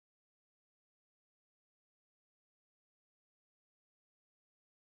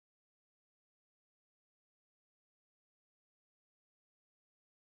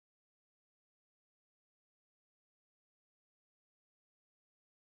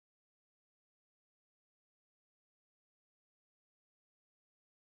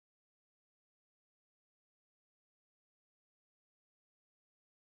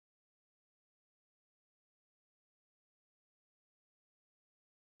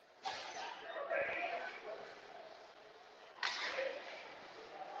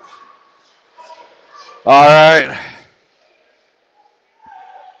All right.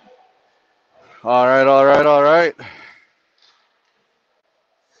 All right, all right, all right.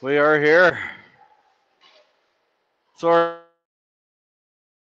 We are here. Sorry,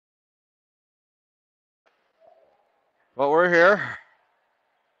 but we're here.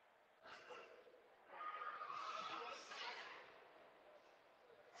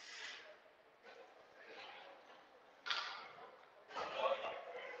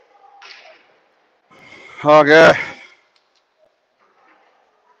 Okay.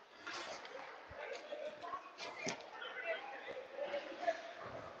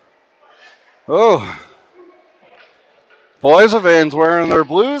 Oh, Boissevain's wearing their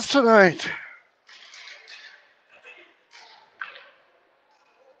blues tonight.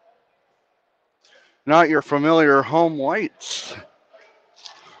 Not your familiar home whites.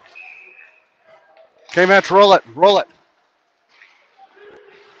 Okay, Mitch, roll it, roll it.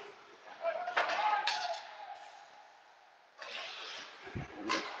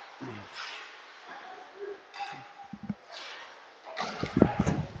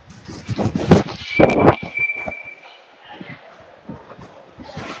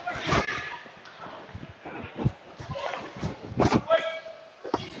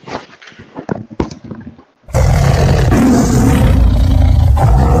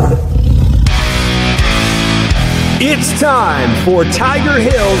 It's time for Tiger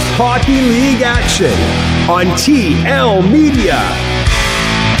Hills Hockey League action on TL Media.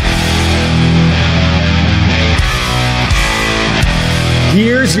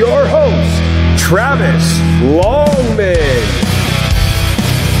 Here's your host, Travis Longman.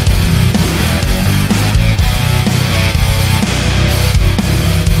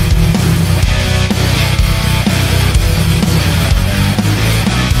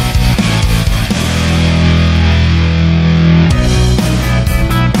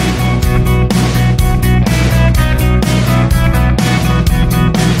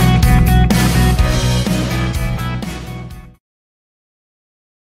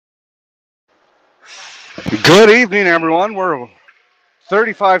 Good evening, everyone. We're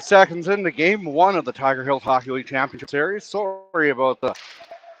 35 seconds into Game 1 of the Tiger Hills Hockey League Championship Series. Sorry about the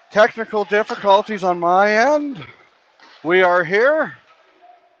technical difficulties on my end. We are here.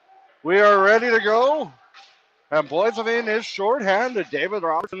 We are ready to go. And Boissevain is shorthanded. David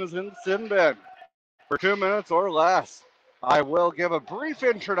Robertson is in the sin bin for 2 minutes or less. I will give a brief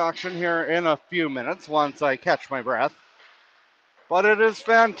introduction here in a few minutes once I catch my breath. But it is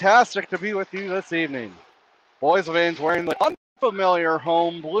fantastic to be with you this evening. Boissevain's wearing the unfamiliar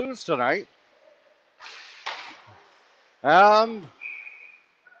home blues tonight. And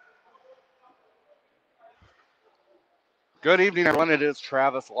good evening, everyone. It is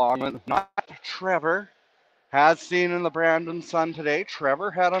Travis Longman, not Trevor. Has seen in the Brandon Sun today. Trevor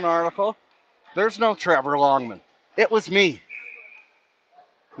had an article. There's no Trevor Longman. It was me.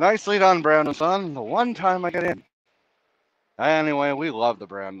 Nicely done, Brandon Sun. The one time I get in. Anyway, we love the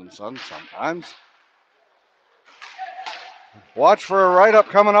Brandon Sun sometimes. Watch for a write-up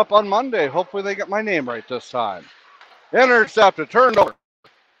coming up on Monday. Hopefully they get my name right this time. Intercepted, turned over,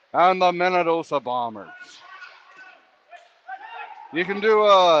 and the Minnedosa Bombers. You can do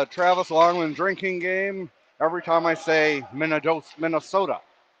a Travis Longman drinking game every time I say Minnesota.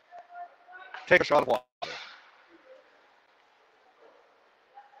 Take a shot of water.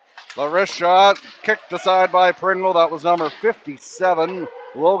 The wrist shot, kicked aside by Pringle. That was number 57,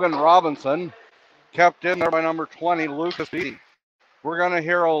 Logan Robinson. Kept in there by number 20, Lucas Beatty. We're going to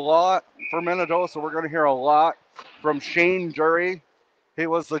hear a lot for Minnedosa. We're going to hear a lot from Shane Jury. He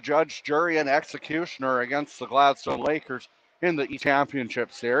was the judge, jury, and executioner against the Gladstone Lakers in the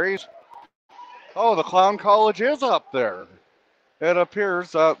Championship Series. Oh, the Clown College is up there. It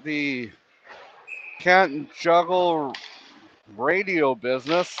appears that the Can't Juggle radio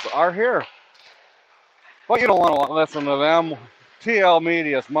business are here. But you don't want to listen to them. TL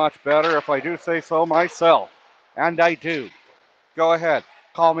Media is much better, if I do say so myself. And I do. Go ahead.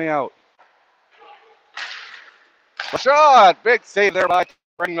 Call me out. The shot! Big save there by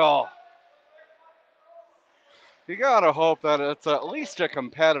Pringle. You got to hope that it's at least a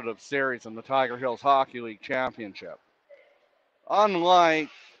competitive series in the Tiger Hills Hockey League Championship. Unlike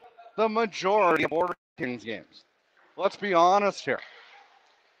the majority of Border Kings games. Let's be honest here.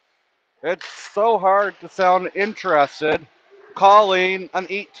 It's so hard to sound interested calling an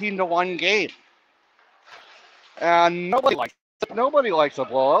 18-1 game. And nobody likes a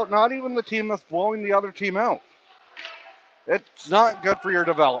blowout, not even the team that's blowing the other team out. It's not good for your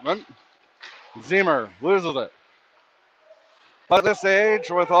development. Zimmer loses it. But at this age,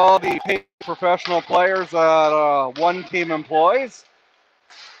 with all the paid professional players that one team employs,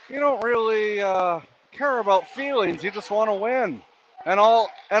 you don't really care about feelings. You just want to win. And all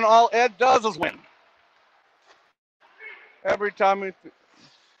Ed does is win. Every time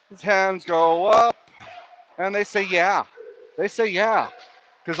his hands go up, and they say yeah. They say yeah.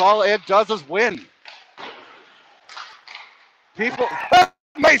 Because all Ed does is win. People,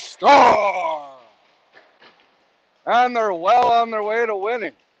 may score! And they're well on their way to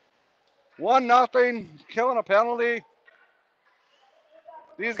winning. 1-0, killing a penalty.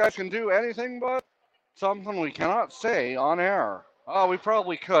 These guys can do anything but something we cannot say on air. Oh, we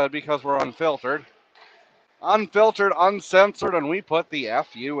probably could because we're unfiltered. Unfiltered, uncensored, and we put the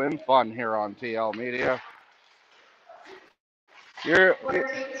FU in fun here on Thhl Media. You're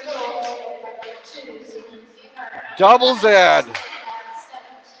double Z.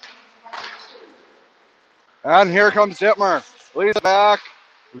 And here comes Dittmer. Leads it back.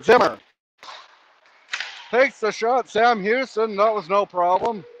 Zimmer takes the shot. Sam Houston, that was no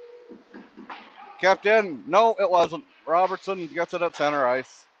problem. Kept in. No, it wasn't. Robertson gets it at center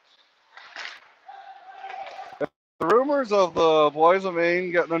ice. If the rumors of the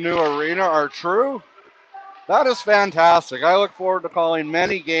Boissevain getting a new arena are true, that is fantastic. I look forward to calling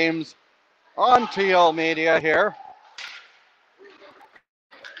many games on Thhl Media here.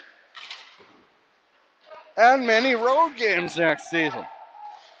 And many road games next season.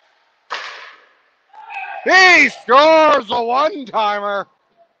 He scores a one-timer.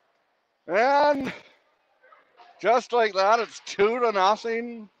 And just like that, it's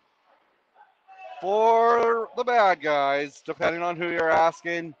 2-0 for the bad guys, depending on who you're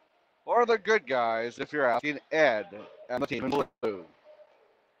asking, or the good guys if you're asking Ed and the team in blue.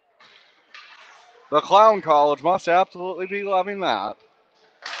 The Clown College must absolutely be loving that.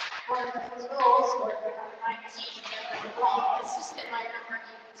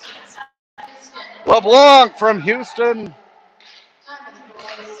 LeBlanc from Houston.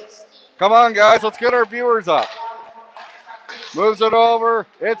 Come on, guys, let's get our viewers up. Moves it over.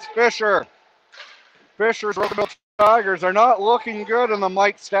 It's Fisher. Fisher's Roosevelt Tigers are not looking good in the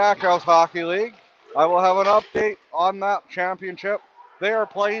Mike Stackhouse Hockey League. I will have an update on that championship. They are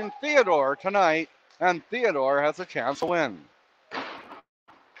playing Theodore tonight, and Theodore has a chance to win.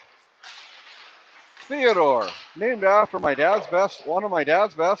 Theodore, named after one of my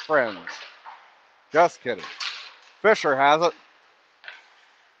dad's best friends. Just kidding. Fisher has it.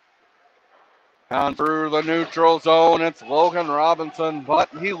 And through the neutral zone, it's Logan Robinson, but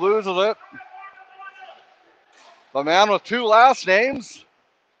he loses it. The man with two last names,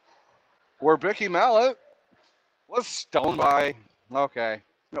 where Bicky Mallet was stoned by. Okay,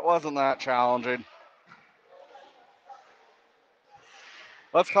 it wasn't that challenging.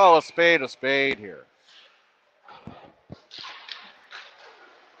 Let's call a spade here.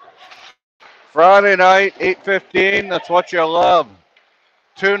 Friday night, 8:15, that's what you love.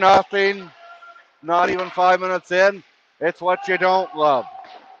 2-0, not even 5 minutes in. It's what you don't love.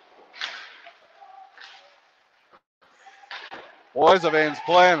 Boissevain's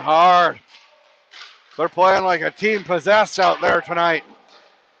playing hard. They're playing like a team possessed out there tonight.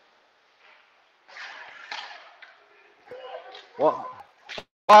 Well,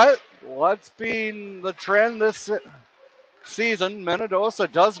 but what's been the trend this season? Minnedosa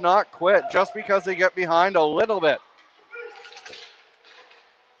does not quit just because they get behind a little bit.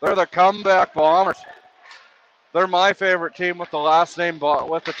 They're the comeback Bombers. They're my favorite team with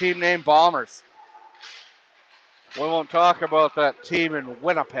the team name Bombers. We won't talk about that team in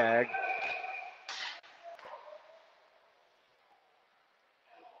Winnipeg.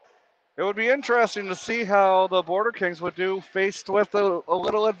 It would be interesting to see how the Border Kings would do faced with a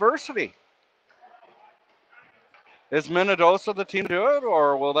little adversity. Is Minnedosa the team to do it,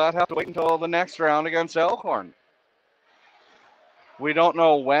 or will that have to wait until the next round against Elkhorn? We don't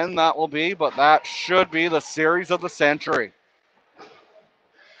know when that will be, but that should be the series of the century.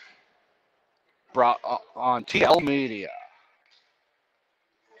 Brought on Thhl Media.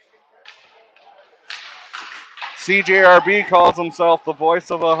 CJRB calls himself the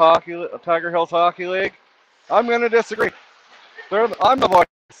voice of a Tiger Hills Hockey League. I'm going to disagree. I'm the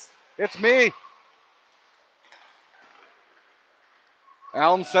voice. It's me.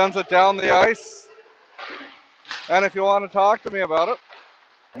 Allen sends it down the ice. And if you want to talk to me about it,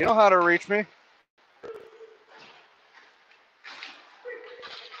 you know how to reach me.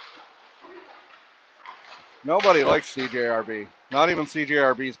 Nobody likes CJRB. Not even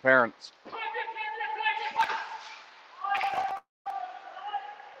CJRB's parents.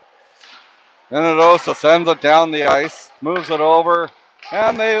 Minnedosa sends it down the ice, moves it over,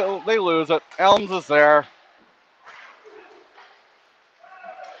 and they lose it. Elms is there.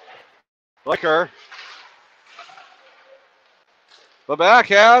 Licker. The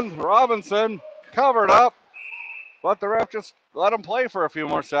backhand, Robinson Covered up, but the ref just let him play for a few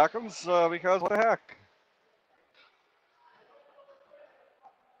more seconds because what the heck.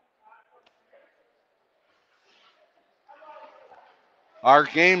 Our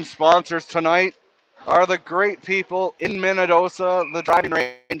game sponsors tonight are the great people in Minnedosa, the driving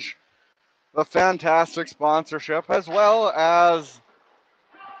range, the fantastic sponsorship, as well as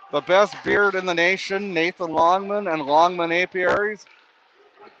the best beard in the nation, Nathan Longman and Longman Apiaries.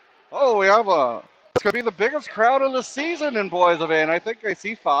 Oh, this could be the biggest crowd of the season in Boissevain. I think I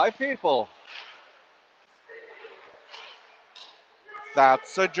see 5 people.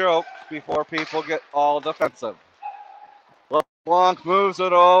 That's a joke before people get all defensive. LeBlanc moves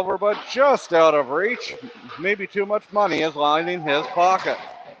it over, but just out of reach. Maybe too much money is lining his pocket.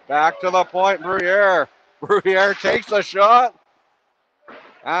 Back to the point, Bruyere. Bruyere takes a shot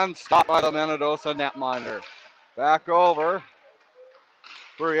and stopped by the Minnedosa netminder. Back over,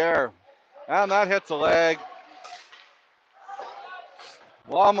 Bruyere. And that hits a leg.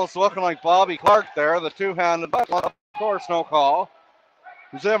 Well, almost looking like Bobby Clark there, the two-handed, but of course no call.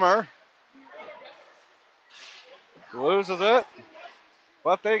 Zimmer loses it,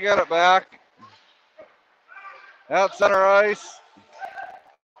 but they get it back. At center ice.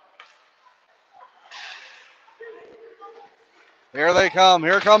 Here they come.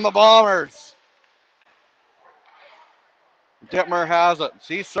 Here come the Bombers. Dittmer has it.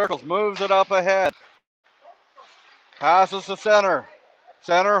 He circles, moves it up ahead. Passes to center.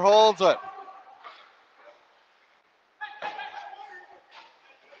 Center holds it.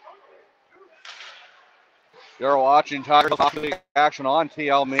 You're watching Tiger Hills Hockey League action on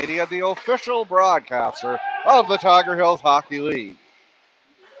Thhl Media, the official broadcaster of the Tiger Hills Hockey League.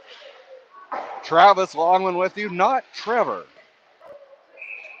 Travis Longman with you, not Trevor.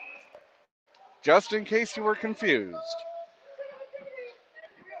 Just in case you were confused.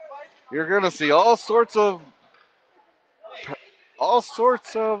 You're going to see all sorts of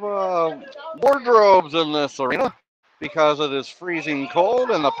wardrobes in this arena because it is freezing cold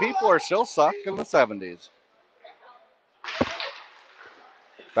and the people are still stuck in the 70s.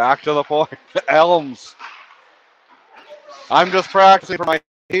 Back to the point. Elms. I'm just practicing for my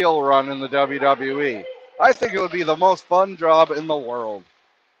heel run in the WWE. I think it would be the most fun job in the world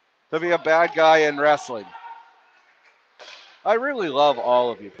to be a bad guy in wrestling. I really love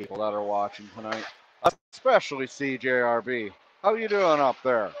all of you people that are watching tonight, especially CJRB. How you doing up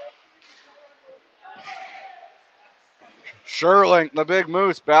there? Sherlink, the big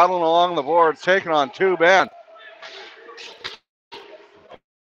moose, battling along the boards, taking on 2 men.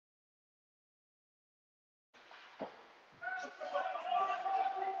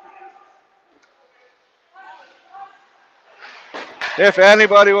 If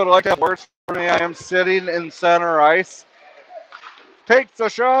anybody would like to have words for me, I am sitting in center ice. Takes the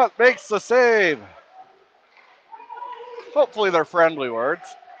shot, makes the save. Hopefully they're friendly words.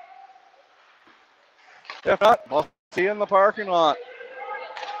 If not, I'll see you in the parking lot.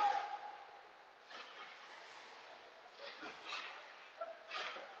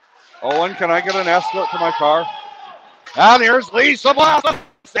 Owen, can I get an escort to my car? And here's Lisa Blast.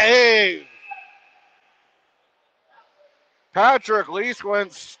 Save. Patrick Lease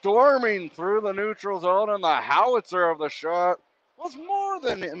went storming through the neutral zone, and the howitzer of the shot was more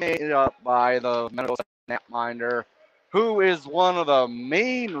than made up by the Minnedosa netminder, who is one of the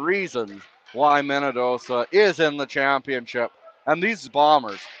main reasons why Minnedosa is in the championship. And these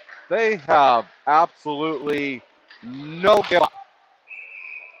Bombers, they have absolutely no give up.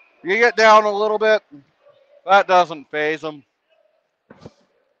 You get down a little bit, that doesn't faze them.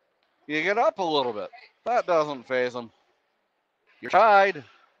 You get up a little bit, that doesn't faze them. You're tied.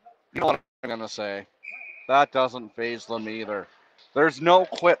 You know what I'm going to say. That doesn't faze them either. There's no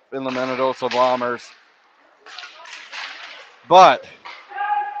quit in the Minnedosa Bombers. But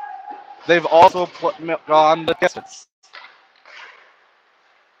they've also gone the distance.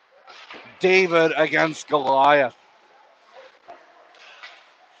 David against Goliath.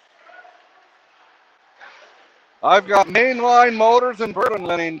 I've got mainline motors in Burton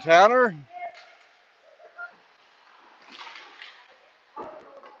winning, Tanner.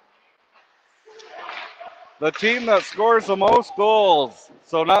 The team that scores the most goals.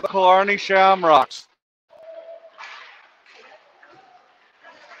 So not the Killarney Shamrocks.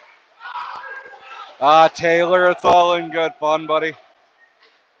 Taylor, it's all in good fun, buddy.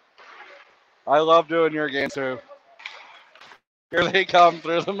 I love doing your game too. Here they come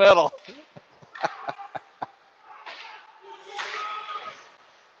through the middle.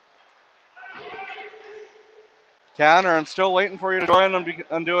 Tanner, I'm still waiting for you to join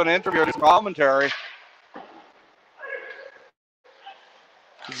and do an interview or commentary.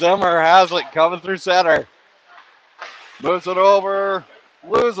 Zimmer has it coming through center. Moves it over,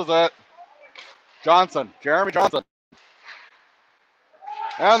 loses it. Johnson, Jeremy Johnson.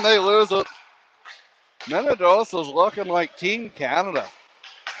 And they lose it. Minnedosa's looking like Team Canada.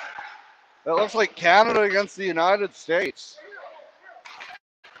 It looks like Canada against the United States.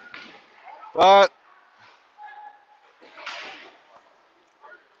 But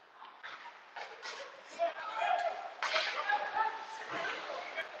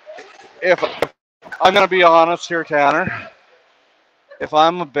if I'm going to be honest here, Tanner, if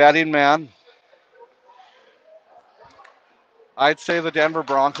I'm a betting man, I'd say the Denver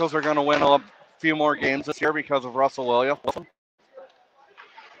Broncos are going to win a few more games this year because of Russell Williams.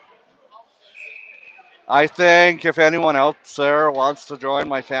 I think if anyone else there wants to join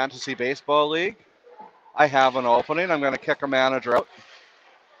my fantasy baseball league, I have an opening. I'm going to kick a manager out.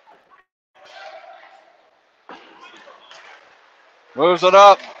 Moves it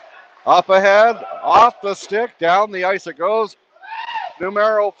up ahead, off the stick, down the ice it goes.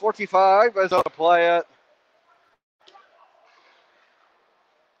 Numero 45 is out to play it.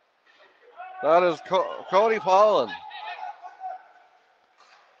 That is Cody Pollan.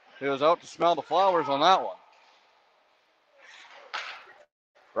 He was out to smell the flowers on that one.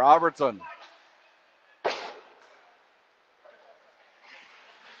 Robertson.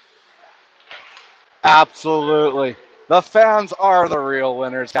 Absolutely. The fans are the real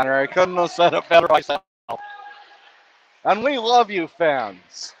winners, Tanner. I couldn't have said it better myself. And we love you,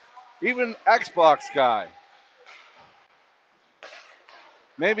 fans. Even Xbox guy.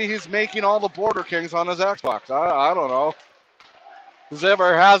 Maybe he's making all the Border Kings on his Xbox. I don't know.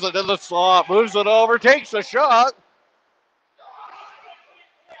 Zimmer has it in the slot, moves it over, takes a shot.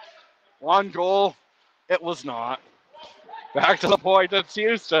 One goal. It was not. Back to the point, it's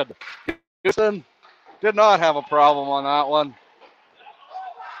Houston. Houston did not have a problem on that one.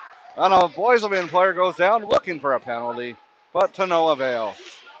 And a Boissevain player goes down looking for a penalty, but to no avail.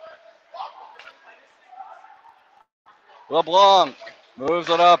 LeBlanc moves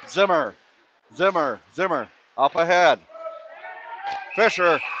it up. Zimmer, up ahead.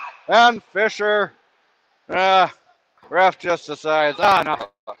 Fisher, and Fisher. Ref just decides, no.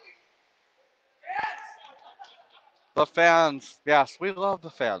 The fans, yes, we love the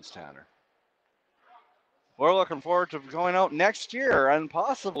fans, Tanner. We're looking forward to going out next year and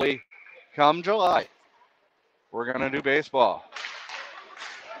possibly come July. We're going to do baseball.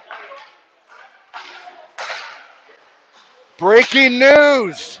 Breaking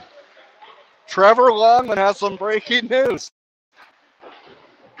news. Trevor Longman has some breaking news.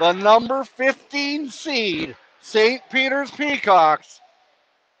 The number 15 seed, St. Peter's Peacocks,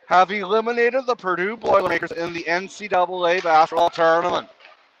 have eliminated the Purdue Boilermakers in the NCAA basketball tournament.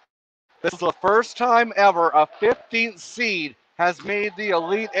 This is the first time ever a 15th seed has made the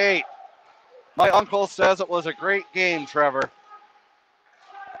Elite Eight. My uncle says it was a great game, Trevor.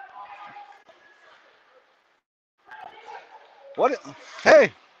 What?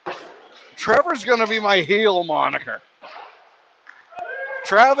 Hey, Trevor's going to be my heel moniker.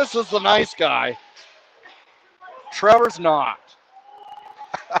 Travis is the nice guy. Trevor's not.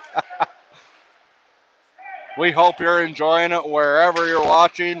 We hope you're enjoying it wherever you're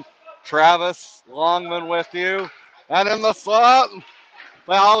watching. Travis Longman with you. And in the slot,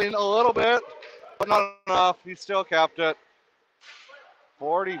 fouling a little bit, but not enough. He still kept it.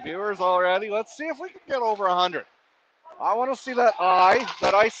 40 viewers already. Let's see if we can get over 100. I want to see that eye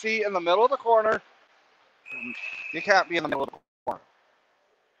that I see in the middle of the corner. You can't be in the middle of the corner.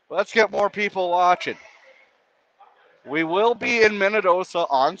 Let's get more people watching. We will be in Minnedosa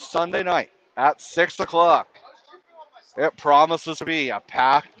on Sunday night at 6 o'clock. It promises to be a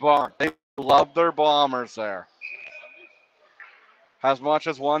packed barn. They love their Bombers there. As much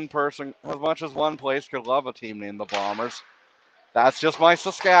as one place could love a team named the Bombers. That's just my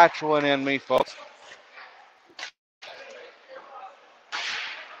Saskatchewan in me, folks.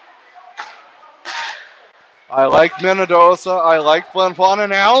 I like Minnedosa. I like Flin Flon,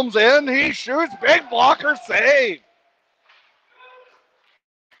 and Elms in. He shoots. Big blocker save.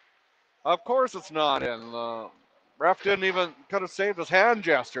 Of course it's not in. Ref could have saved his hand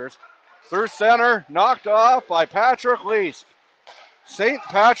gestures. Through center, knocked off by Patrick Leask. St.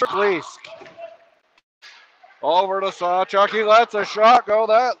 Patrick Leask. Over to Sawchuk. He lets a shot go.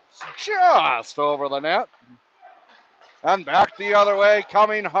 That's just over the net. And back the other way,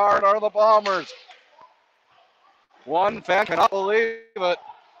 coming hard are the Bombers. One fan cannot believe it.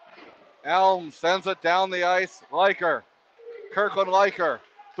 Elm sends it down the ice. Kirkland Leiker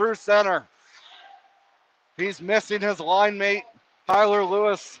through center. He's missing his line mate, Tyler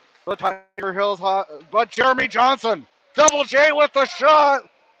Lewis, the Tiger Hills, but Jeremy Johnson, Double J with the shot.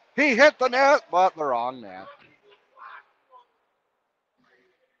 He hit the net, but the wrong net.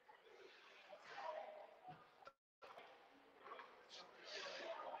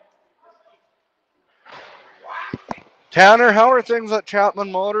 Tanner, how are things at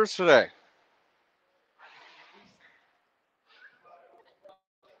Chapman Motors today?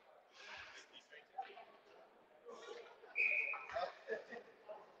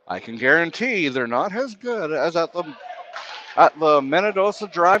 I can guarantee they're not as good as at the Minnedosa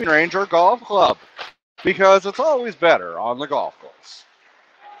Driving Range or Golf Club, because it's always better on the golf course.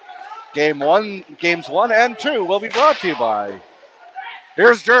 Games 1 and 2 will be brought to you by.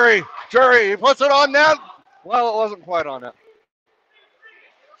 Here's Jury. He puts it on net. Well, it wasn't quite on net.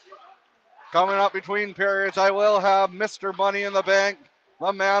 Coming up between periods, I will have Mr. Money in the Bank,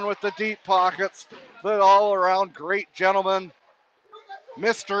 the man with the deep pockets, the all-around great gentleman,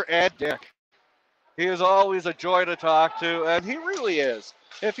 Mr. Ed Dick. He is always a joy to talk to, and he really is.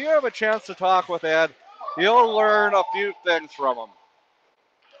 If you have a chance to talk with Ed, you'll learn a few things from him.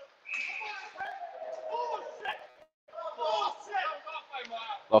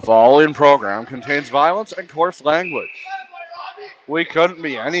 The following program contains violence and coarse language. We couldn't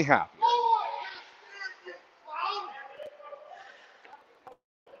be any happier.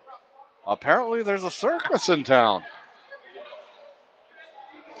 Apparently there's a circus in town.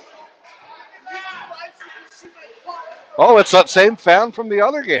 Oh, it's that same fan from the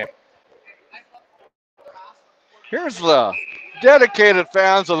other game. Here's the dedicated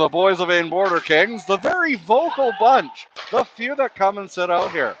fans of the Boissevain Border Kings, the very vocal bunch, the few that come and sit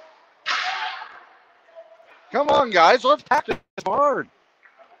out here. Come on, guys, let's pack this barn.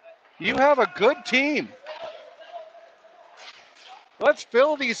 You have a good team. Let's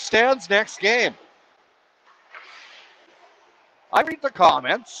fill these stands next game. I read the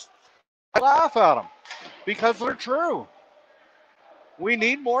comments. I laugh at them because they're true. We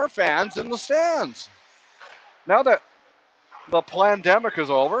need more fans in the stands. Now that the pandemic is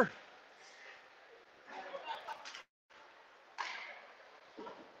over,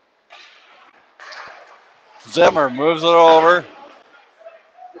 Zimmer moves it over.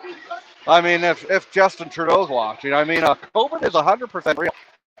 I mean, if Justin Trudeau's watching, I mean, COVID is 100% real.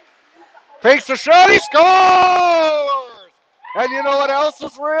 Takes the shot, he scores! And you know what else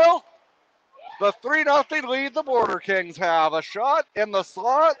is real? The 3-0 lead the Border Kings have. A shot in the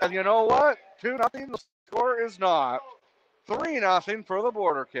slot, and you know what? 2-0, the score is not. 3-0 for the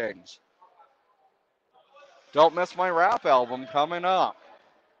Border Kings. Don't miss my rap album coming up.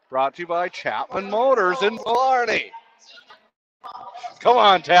 Brought to you by Chapman Motors in Blarney. Come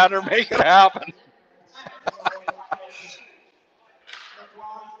on, Tanner, make it happen.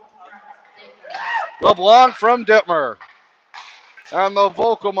 LeBlanc from Dittmer and the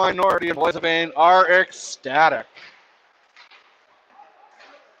vocal minority in Boissevain are ecstatic.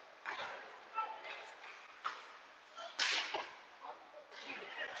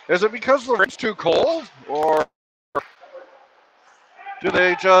 Is it because the rink's too cold, or do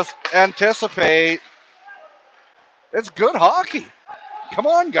they just anticipate it's good hockey? Come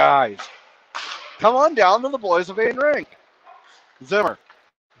on, guys. Come on down to the Boissevain rink. Zimmer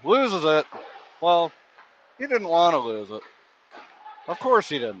loses it. Well, he didn't want to lose it. Of course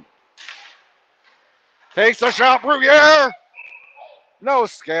he didn't. Takes the shot, Bruyere. No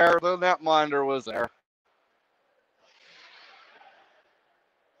scare. The netminder was there.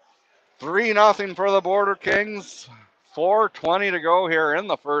 3-0 for the Border Kings. 4:20 to go here in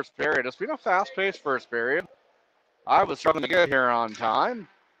the first period. It's been a fast-paced first period. I was struggling to get here on time.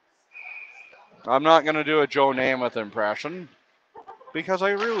 I'm not going to do a Joe Namath impression because I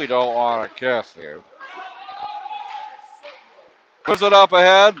really don't want to kiss you. Puts it up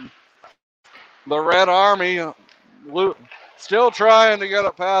ahead. The Red Army still trying to get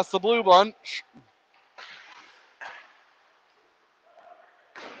it past the Blue Bunch.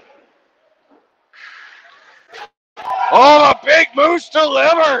 Oh, the Big Moose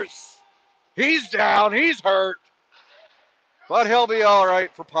delivers. He's down. He's hurt. But he'll be all right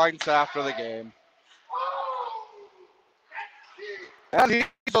for pints after the game. And he's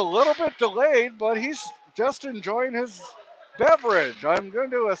a little bit delayed, but he's just enjoying his beverage. I'm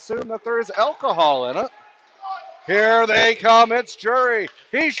going to assume that there is alcohol in it. Here they come. It's Jury.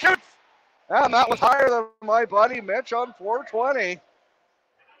 He shoots. And that was higher than my buddy Mitch on 420.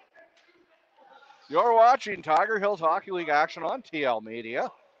 You're watching Tiger Hills Hockey League action on Thhl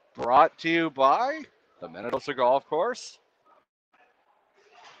Media. Brought to you by the Minnedosa Golf Course,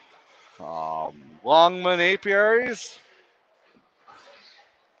 Longman Apiaries,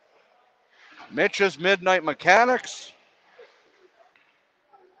 Mitch's Midnight Mechanics,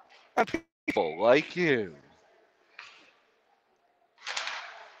 and people like you.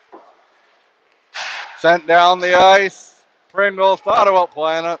 Sent down the ice. Pringle thought about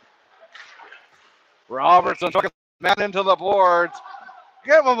playing it. Robertson took his man into the boards.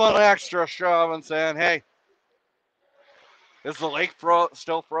 Give him an extra shove and saying, hey, is the lake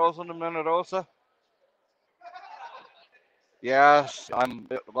still frozen in Minnedosa? Yes,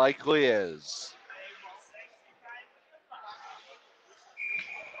 it likely is.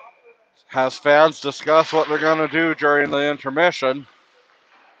 Has fans discuss what they're going to do during the intermission.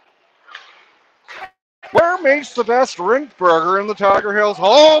 Where makes the best rink burger in the Tiger Hills?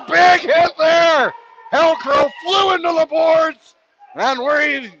 Oh, big hit there! Hellcrow flew into the boards,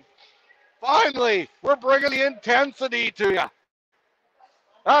 and finally, we're bringing the intensity to you.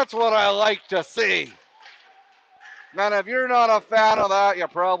 That's what I like to see. Man, if you're not a fan of that, you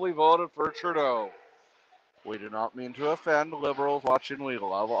probably voted for Trudeau. We do not mean to offend liberals watching. We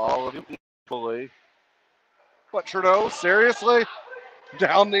love all of you equally. But Trudeau, seriously?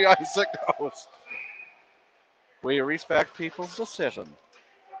 Down the ice it goes. We respect people's decision.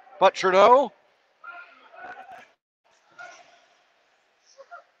 But Trudeau?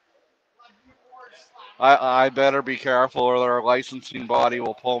 I better be careful or our licensing body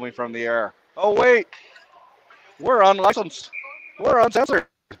will pull me from the air. Oh, wait. We're unlicensed. We're uncensored.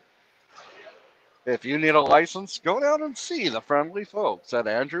 If you need a license, go down and see the friendly folks at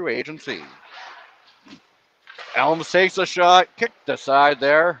Andrew Agency. Elms takes a shot, kicked aside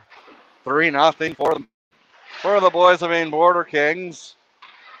there. 3-0 for the Boissevain Border Kings.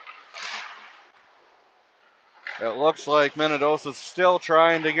 It looks like Minnedosa's still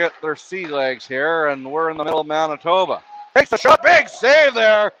trying to get their sea legs here, and we're in the middle of Manitoba. Takes a shot, big save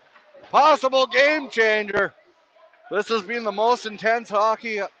there. Possible game changer. This has been the most intense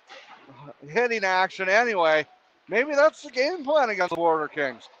hockey hitting action anyway. Maybe that's the game plan against the Border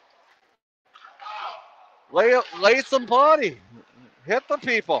Kings. Lay some body. Hit the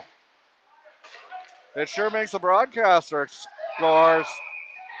people. It sure makes the broadcaster scores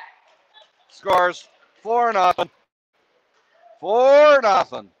 4-0.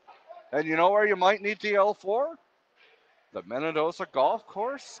 4-0. And you know where you might need to yell for? The Minnedosa Golf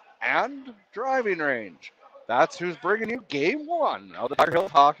Course and Driving Range. That's who's bringing you Game 1 of the Thhl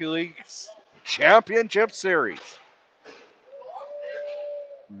Hockey League's Championship Series.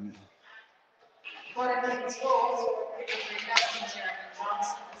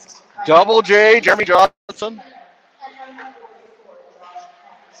 Double J, Jeremy Johnson.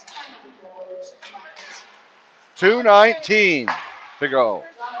 $2.19 to go.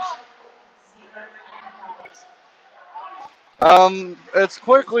 It's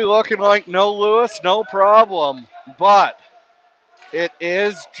quickly looking like no Lewis, no problem, but it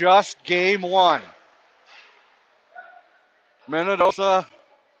is just game 1. Minnedosa,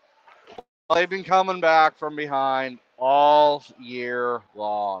 they've been coming back from behind all year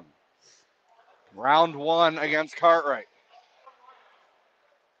long. Round 1 against Cartwright.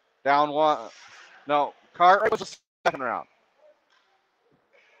 Down 1. No, Cartwright was the second round.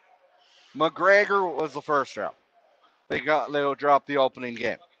 McGregor was the first round. They'll drop the opening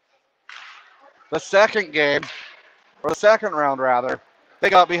game. The second game, or the second round rather, they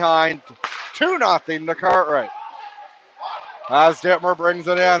got behind 2-0 to Cartwright. As Dittmer brings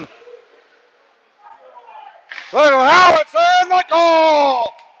it in. Look how it's in the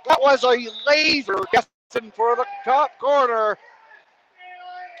goal! That was a laser guessing for the top corner.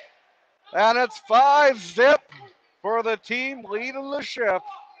 And it's 5-0 for the team leading the ship.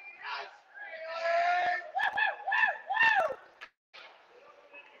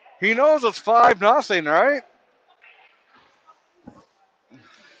 He knows it's 5-0, right?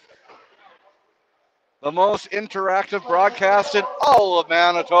 The most interactive broadcast in all of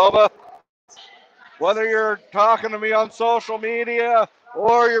Manitoba. Whether you're talking to me on social media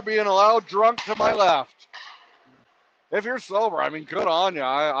or you're being allowed drunk to my left. If you're sober, I mean, good on you.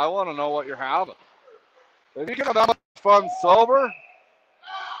 I want to know what you're having. If you can have that much fun sober,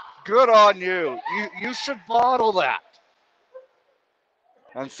 good on you. You should bottle that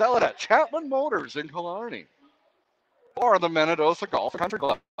and sell it at Chapman Motors in Killarney or the Minnedosa Golf Country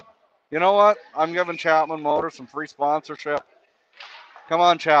Club. You know what? I'm giving Chapman Motors some free sponsorship. Come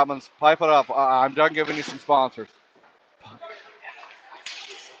on, Chapmans, pipe it up. I'm done giving you some sponsors.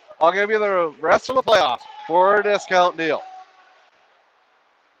 I'll give you the rest of the playoffs for a discount deal.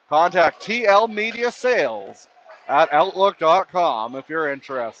 Contact TL Media Sales at Outlook.com if you're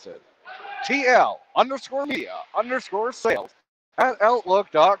interested. TL_media_sales at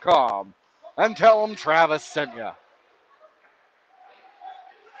Outlook.com and tell them Travis sent you.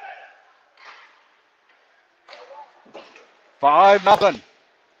 $5-0.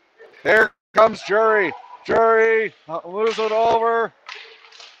 Here comes Jury. Jury moves it over.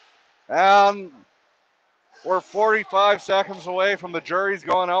 And We're 45 seconds away from the jury's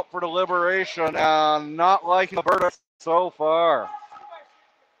going out for deliberation and not liking the verdict so far.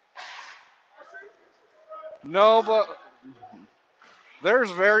 No, but there's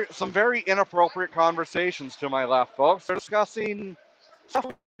some very inappropriate conversations to my left, folks. They're discussing stuff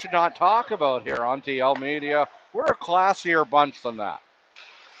we should not talk about here on Thhl Media. We're a classier bunch than that.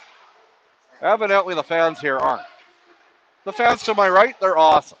 Evidently, the fans here aren't. The fans to my right, they're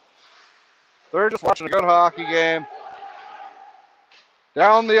awesome. They're just watching a good hockey game.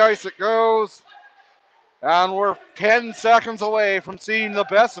 Down the ice it goes. And we're 10 seconds away from seeing the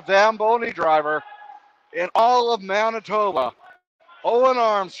best Zamboni driver in all of Manitoba, Owen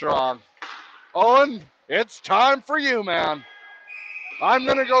Armstrong. Owen, it's time for you, man. I'm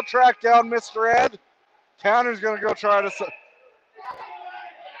going to go track down Mr. Ed. Tanner's going to go try to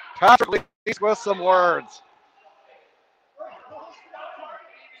Patrick Lees with some words.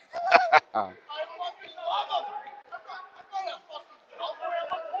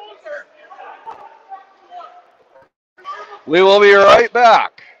 We will be right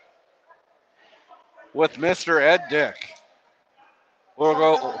back with Mr. Ed Dick. We'll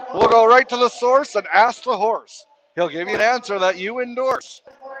go right to the source and ask the horse. He'll give you an answer that you endorse.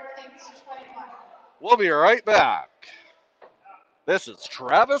 We'll be right back. This is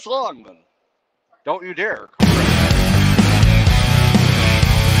Travis Longman. Don't you dare.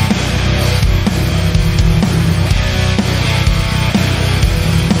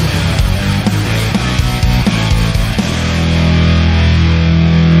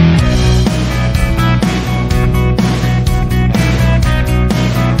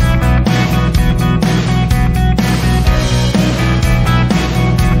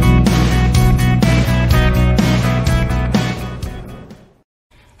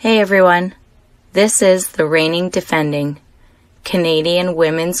 Hey everyone, this is the reigning defending Canadian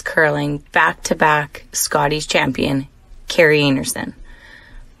women's curling back-to-back Scotties champion, Carrie Anderson.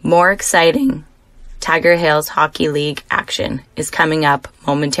 More exciting Tiger Hills Hockey League action is coming up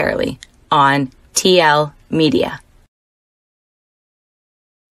momentarily on Thhl Media.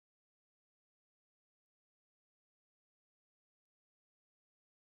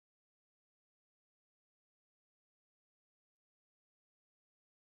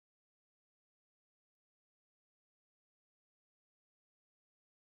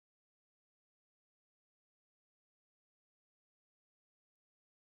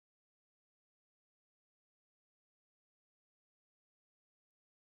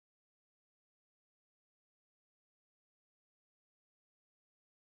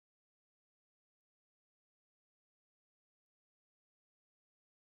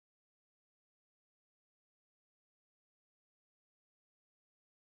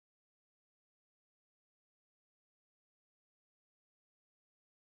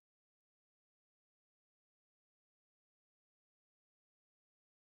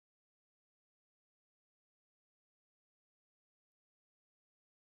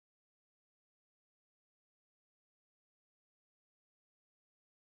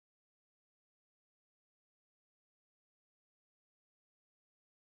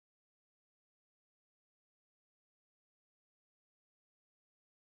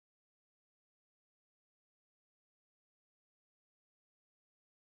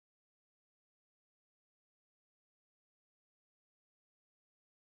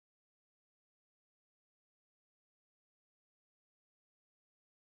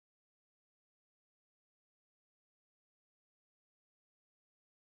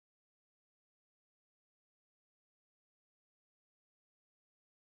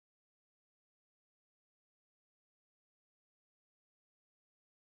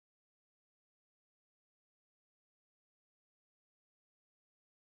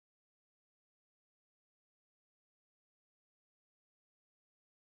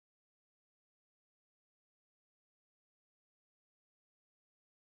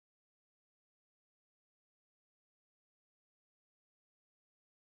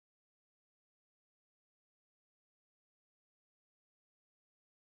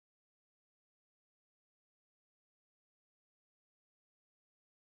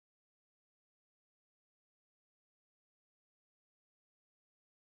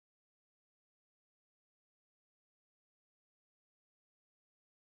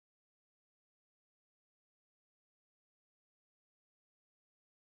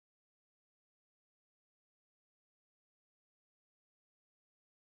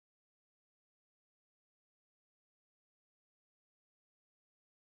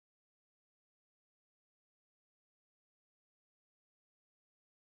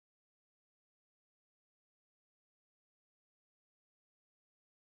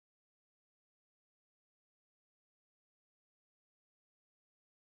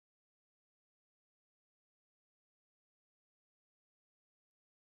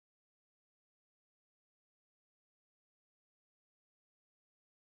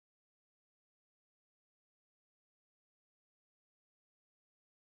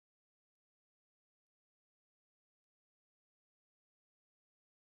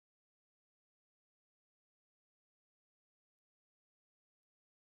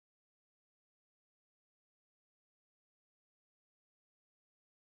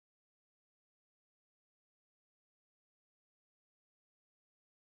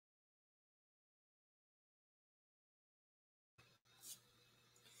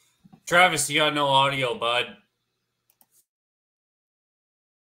 Travis, you got no audio, bud.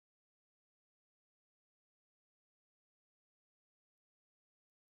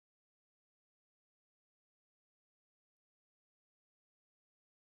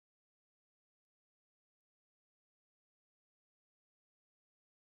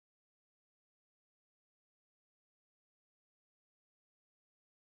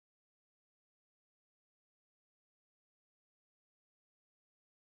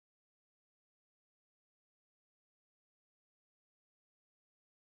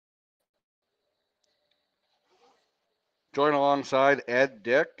 Join alongside Ed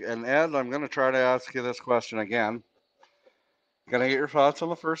Dick. And Ed, I'm going to try to ask you this question again. Can I get your thoughts on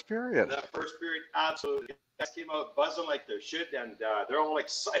the first period? The first period, absolutely. The guys came out buzzing like they should, and they're all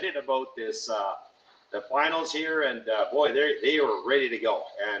excited about this, the finals here. And boy, they were ready to go.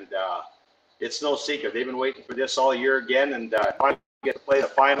 And it's no secret. They've been waiting for this all year again, and finally get to play the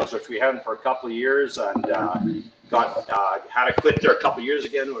finals, which we haven't for a couple of years. And had to quit there a couple of years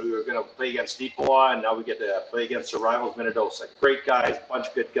again when we were going to play against Thhl, and now we get to play against the rivals Minnedosa. Great guys, bunch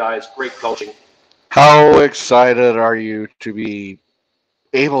of good guys, great coaching. How excited are you to be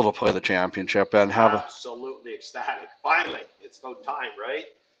able to play the championship and have Absolutely ecstatic. Finally, it's about time, right?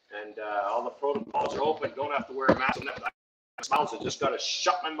 And all the protocols are open. Don't have to wear a mask. I just got to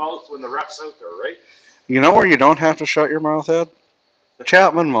shut my mouth when the ref's out there, right? You know where you don't have to shut your mouth, Ed?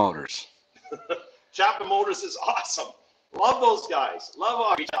 Chapman Motors. Chapman Motors is awesome. Love those guys.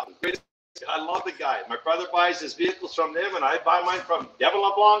 Love Augie Chapman. I love the guy. My brother buys his vehicles from them, and I buy mine from Devin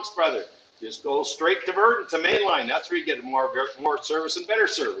LeBlanc's brother. Just go straight to Verdun, to Mainline. That's where you get more service and better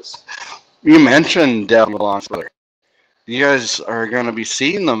service. You mentioned Devin LeBlanc's brother. You guys are going to be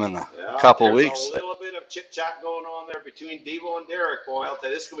seeing them in a couple weeks. A little bit of chit-chat going on there between Devo and Derek. Boy, I'll tell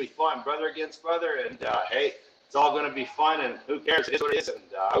you, this is going to be fun. Brother against brother, and hey, it's all going to be fun, and who cares? It is what it is, and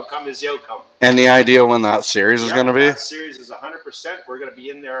outcome is the outcome. Any idea when that series is going to be? That series is 100%. We're going to be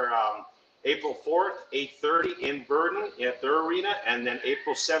in there April 4th, 8:30 in Verdun at their arena, and then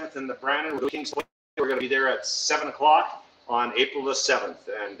April 7th in the Brandon with Kings. We're going to be there at 7 o'clock on April the 7th,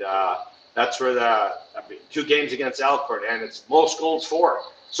 and that's where the 2 games against Alcorn, and it's most goals for.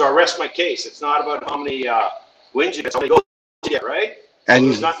 So I rest my case. It's not about how many wins you get, it's how many goals you get, right? And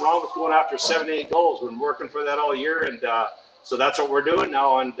there's nothing wrong with going after 7, 8 goals. We've been working for that all year, and so that's what we're doing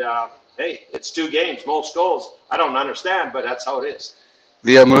now. And hey, it's 2 games, most goals. I don't understand, but that's how it is.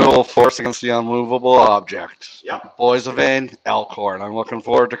 The immovable force against the unmovable object. Yep. Boissevain, Alcorn. I'm looking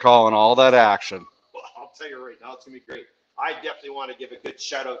forward to calling all that action. Well, I'll tell you right now, it's going to be great. I definitely want to give a good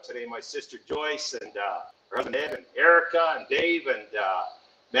shout out today. My sister Joyce and her husband Ed and Erica and Dave and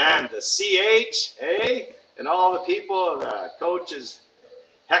man, the CH, hey, and all the people, the coaches,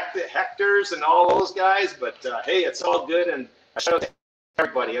 Hectors and all those guys. But hey, it's all good. And a shout out to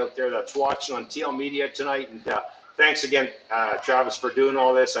everybody out there that's watching on Thhl Media tonight. And thanks again, Travis, for doing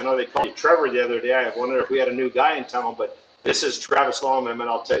all this. I know they called you Trevor the other day. I wondered if we had a new guy in town, but this is Travis Longman, and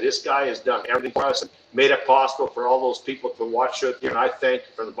I'll tell you, this guy has done everything for us and made it possible for all those people to watch it here. And I thank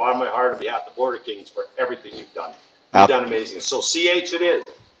you from the bottom of my heart on behalf of the Border Kings for everything you've done. You've done amazing. So CH it is.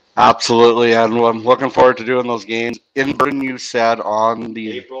 Absolutely, and I'm looking forward to doing those games. In Britain, you said on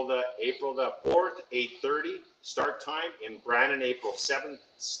the April the 4th, 8:30 start time. In Brandon, April 7th,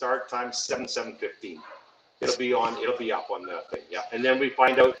 start time 7:15. It'll be up on the thing, yeah. And then we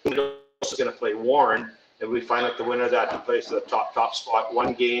find out who's going to play Warren, and we find out the winner of that plays the top spot.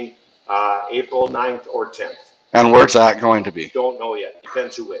 1 game, April 9th or 10th. And where's that going to be? Don't know yet.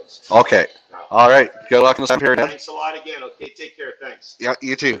 Depends who wins. Okay. All right. Good luck in the second period. Thanks a lot again. Okay, take care. Thanks. Yeah,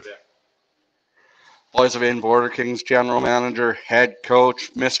 you too. Boissevain Border Kings general manager, head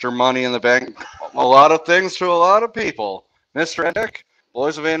coach, Mr. Money in the Bank. A lot of things to a lot of people. Mr. Edick,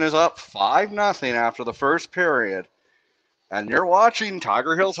 Boissevain is up 5-0 after the first period. And you're watching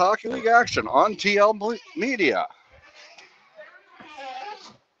Tiger Hills Hockey League action on Thhl Media.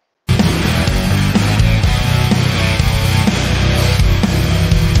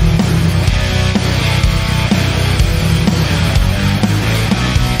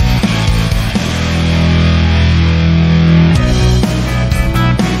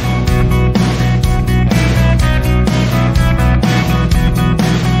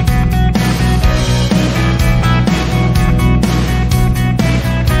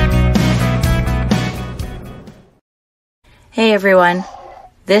 Hey everyone,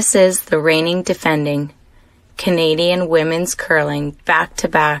 this is the reigning defending Canadian women's curling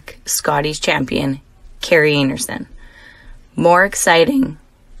back-to-back Scotties champion, Carrie Anderson. More exciting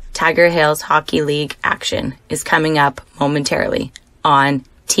Tiger Hills Hockey League action is coming up momentarily on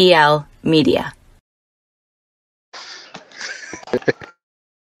Thhl Media.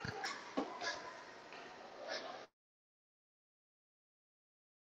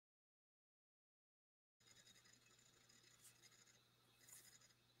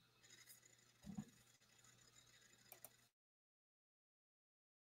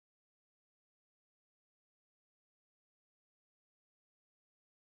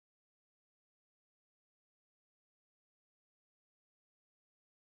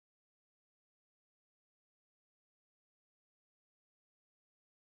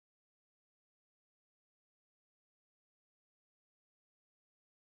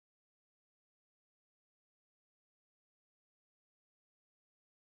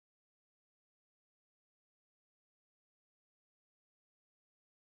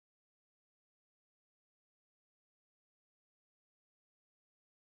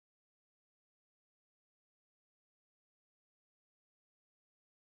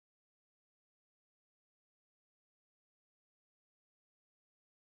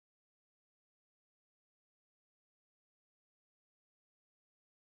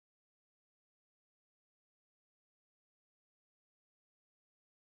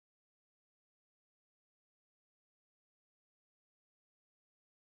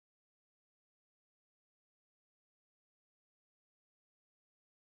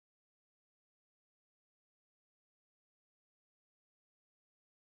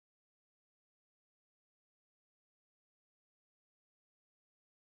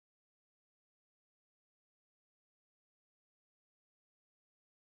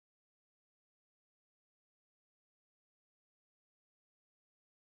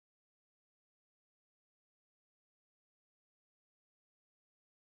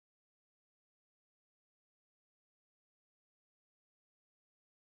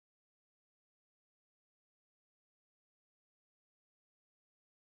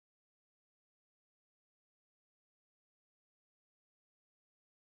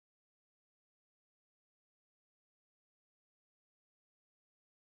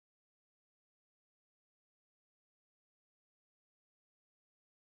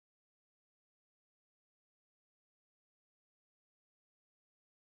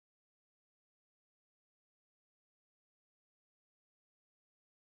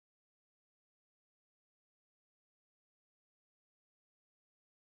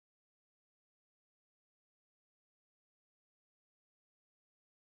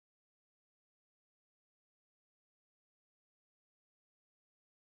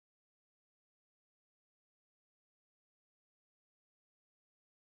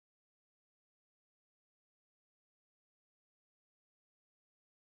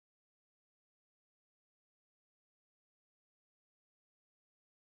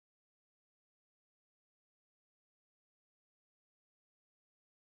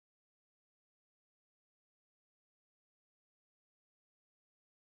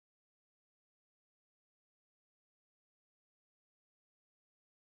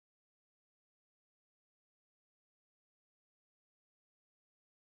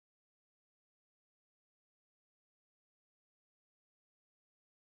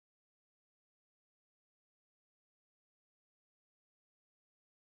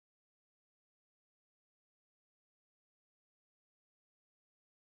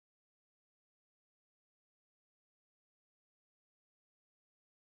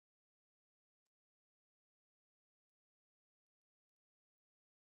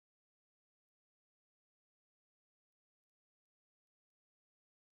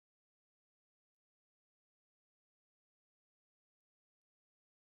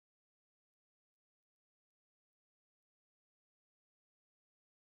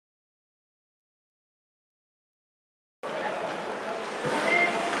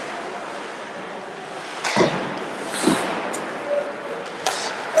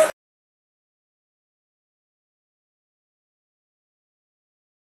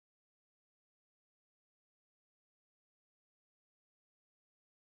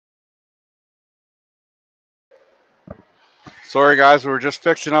 Sorry, guys, we were just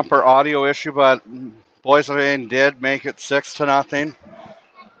fixing up our audio issue, but Boissevain did make it 6-0.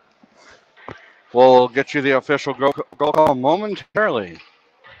 We'll get you the official goal call momentarily.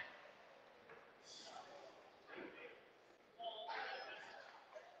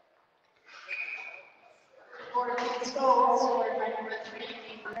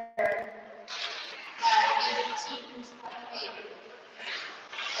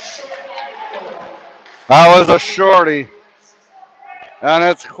 That was a shorty, and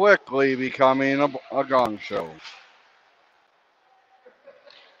it's quickly becoming a gong show.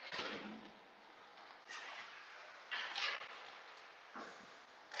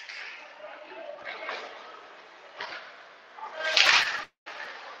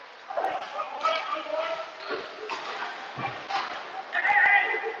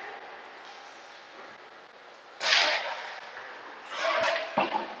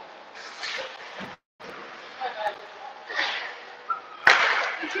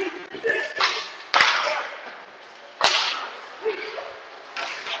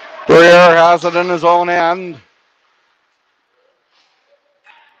 Bruyere has it in his own end.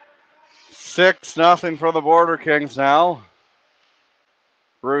 6-0 for the Border Kings now.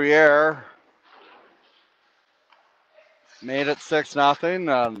 Bruyere made it 6-0.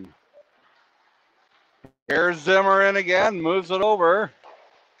 And here's Zimmer in again, moves it over.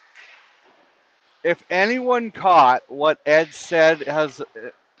 If anyone caught what Ed said has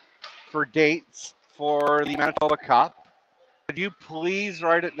for dates for the Manitoba Cup, could you please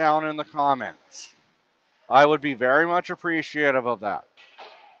write it down in the comments? I would be very much appreciative of that.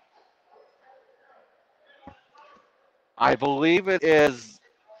 I believe it is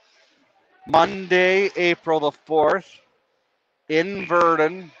Monday, April the 4th, in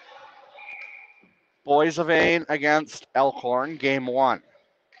Verdun, Boissevain against Elkhorn, game 1.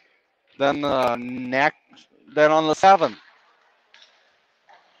 Then on the 7th,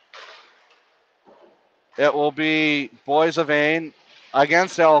 it will be Boissevain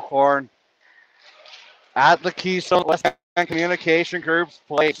against Elkhorn at the Keystone West End Communication Group's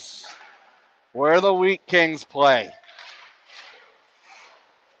place, where the Wheat Kings play.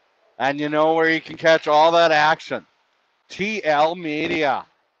 And you know where you can catch all that action. Thhl Media.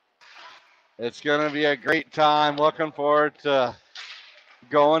 It's going to be a great time. Looking forward to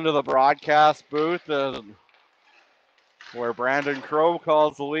going to the broadcast booth where Brandon Crow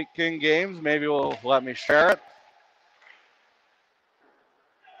calls the Wheat King games. Maybe will let me share it.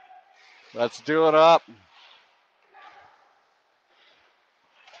 Let's do it up.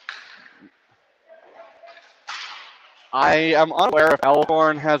 I am unaware if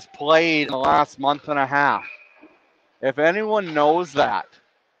Elkhorn has played in the last month and a half. If anyone knows that,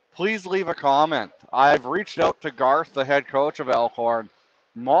 please leave a comment. I've reached out to Garth, the head coach of Elkhorn,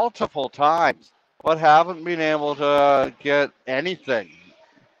 multiple times, but haven't been able to get anything,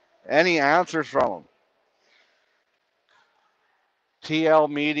 any answers from him. Thhl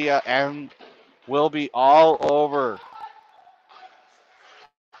Media and will be all over.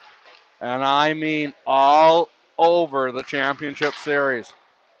 And I mean all over the championship series.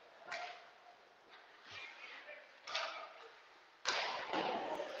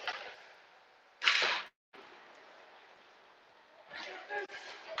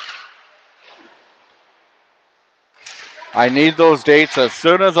 I need those dates as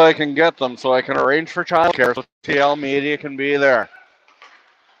soon as I can get them so I can arrange for childcare so Thhl Media can be there.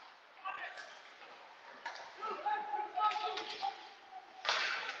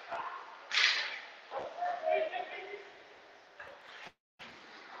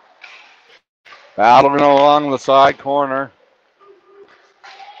 Battling along the side corner.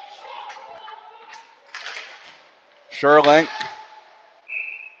 Sherlink.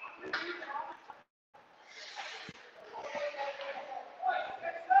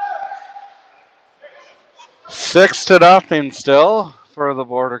 Six to nothing still for the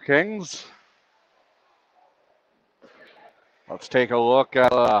Border Kings. Let's take a look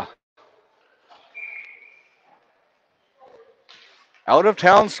at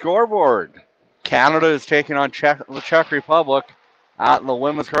out-of-town scoreboard. Canada is taking on the Czech Republic at the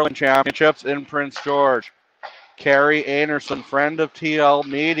Women's Curling Championships in Prince George. Carrie Anderson, friend of Thhl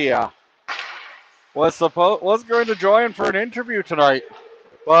Media, was going to join for an interview tonight,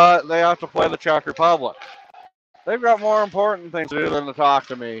 but they have to play the Czech Republic. They've got more important things to do than to talk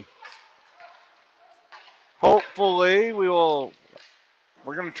to me. Hopefully, we're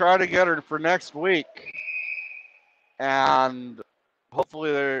going to try to get her for next week. And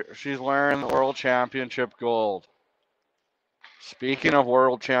hopefully she's wearing the World Championship gold. Speaking of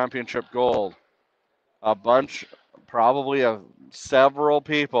World Championship gold, a bunch, probably of several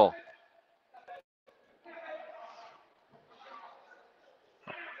people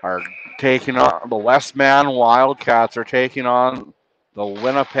are taking on the Westman Wildcats are taking on the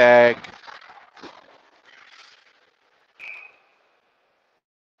Winnipeg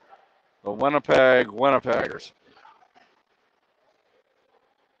Winnipeggers.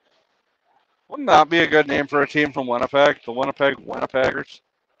 Wouldn't that be a good name for a team from Winnipeg? The Winnipeg Winnipeggers.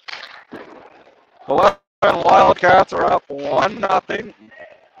 The Westman Wildcats are up 1-0.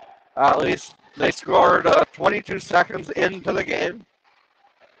 At least they scored 22 seconds into the game.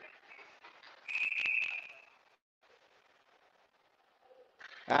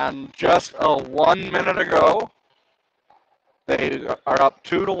 And just 1 minute ago, they are up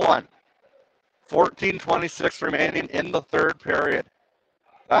 2-1. 14:26 remaining in the third period.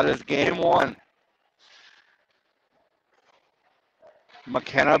 That is game one.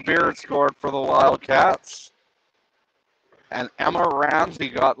 McKenna Beard scored for the Wildcats. And Emma Ramsey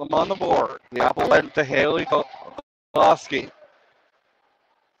got them on the board. The apple went to Haley Koski.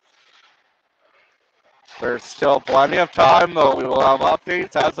 There's still plenty of time, though. We will have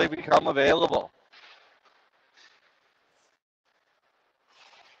updates as they become available.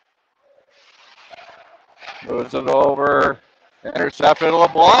 Moves it over. Intercepted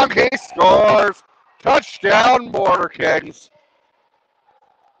LeBlanc. He scores. Touchdown, Border Kings.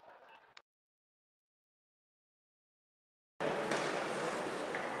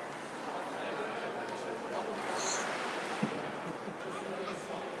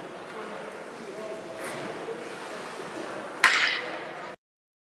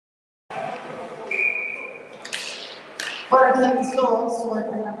 Border Kings goals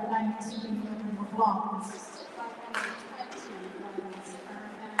scored by number 19, LeBlanc.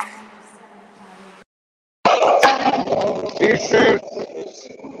 He shoots.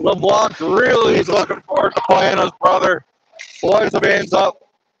 LeBlanc really is looking forward to playing his brother. Boissevain's up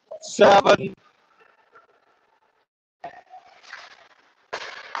 7.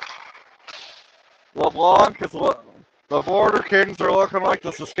 LeBlanc is the Border Kings are looking like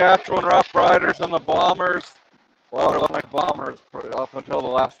the Saskatchewan Rough Riders and the Bombers. Well, they're looking like Bombers up until the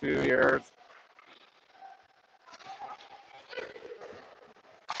last few years.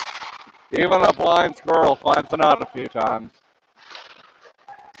 Even a blind squirrel finds it out a few times.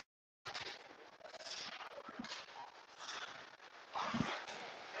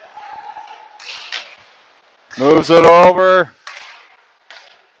 Moves it over.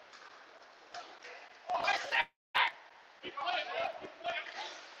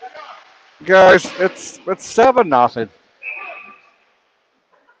 Guys, it's 7-0.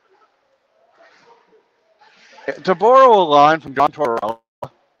 To borrow a line from John Tortorella,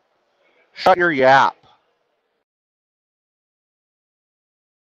 shut your yap.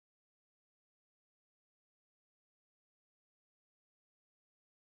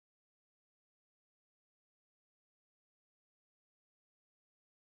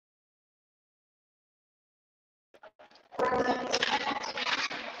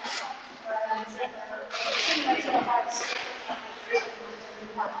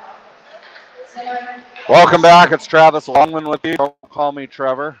 Welcome back. It's Travis Longman with you. Don't call me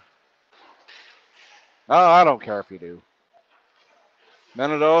Trevor. Oh, I don't care if you do.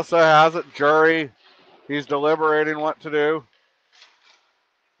 Minnedosa has it. Jury. He's deliberating what to do.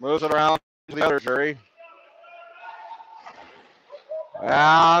 Moves it around to the other jury.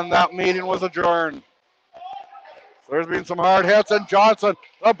 And that meeting was adjourned. There's been some hard hits, and Johnson,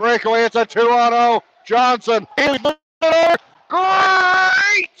 the breakaway. It's a 2-0. Johnson.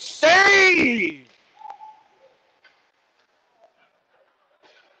 Great save!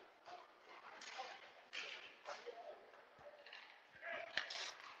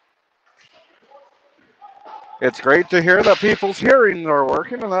 It's great to hear that people's hearing are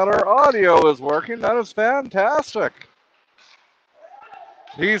working and that our audio is working. That is fantastic.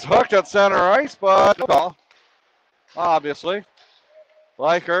 He's hooked at center ice, but obviously.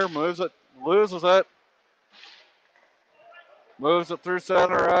 Liker moves it, loses it. Moves it through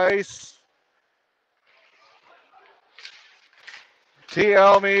center ice.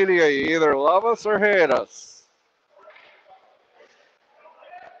 Thhl Media, you either love us or hate us.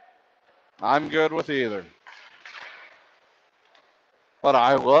 I'm good with either. But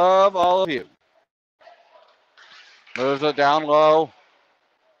I love all of you. Moves it down low.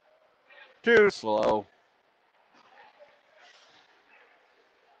 Too slow.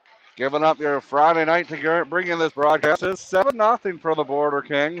 Giving up your Friday night to bring in this broadcast is 7-0 for the Border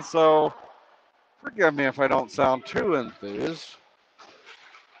Kings, so forgive me if I don't sound too enthused.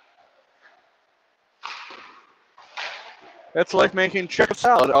 It's like making chicken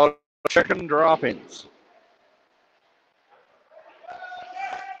salad out of chicken droppings.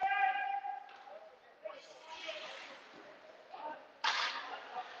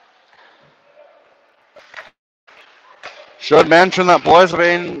 Should mention that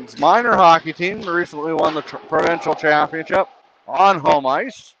Boissevain's minor hockey team recently won the provincial championship on home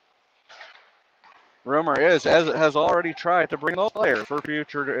ice. Rumor is, as it has already tried to bring those players for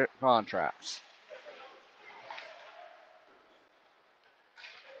future contracts.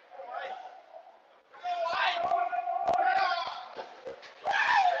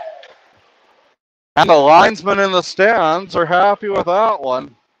 And the linesmen in the stands are happy with that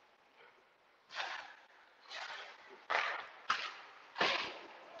one.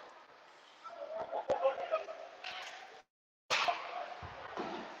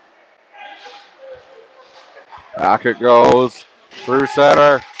 Back it goes through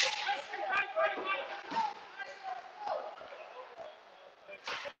center.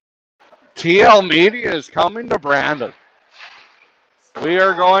 Thhl Media is coming to Brandon. We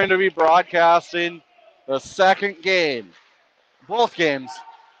are going to be broadcasting the second game, both games,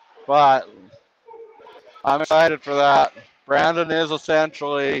 but I'm excited for that. Brandon is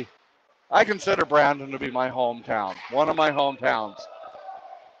essentially, I consider Brandon to be my hometown, one of my hometowns.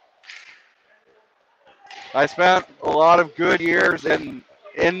 I spent a lot of good years in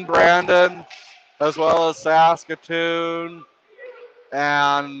Brandon, as well as Saskatoon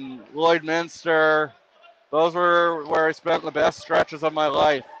and Lloydminster. Those were where I spent the best stretches of my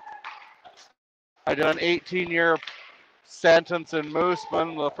life. I did an 18-year sentence in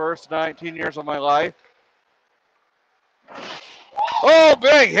Mooseman the first 19 years of my life. Oh,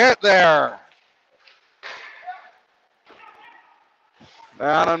 big hit there.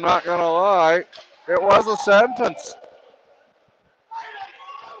 And I'm not going to lie, it was a sentence.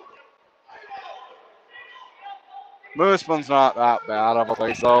 Mooseman's not that bad of a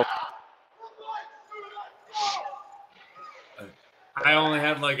place, though. I only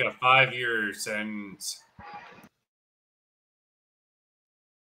had like a 5-year sentence.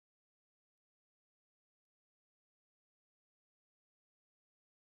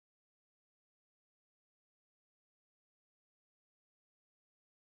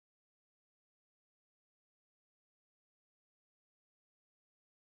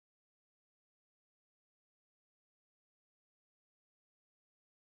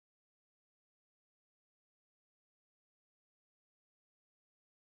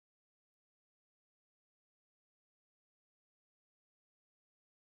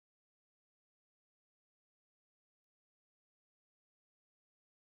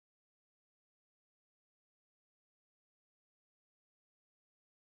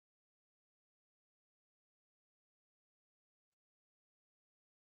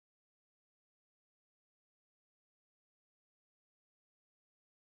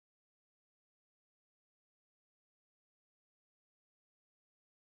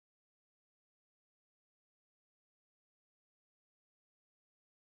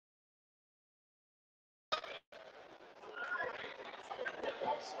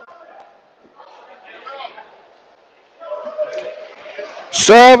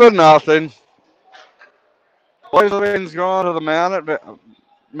 Seven nothing. Boissevain's going to the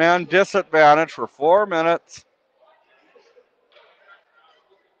man disadvantage for 4 minutes.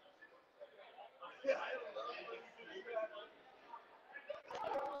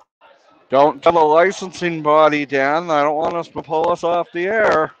 Don't tell the licensing body, Dan. I don't want us to pull us off the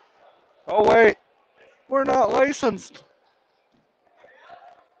air. Oh, wait. We're not licensed.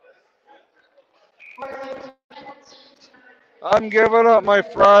 I'm giving up my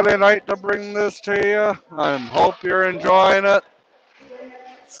Friday night to bring this to you. I hope you're enjoying it.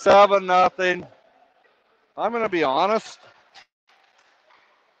 7-0. I'm going to be honest.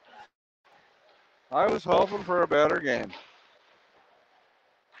 I was hoping for a better game.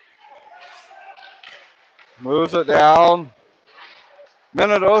 Moves it down.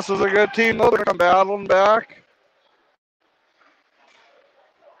 Minnedosa's a good team, though. They're battling back.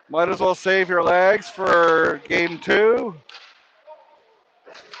 Might as well save your legs for game 2.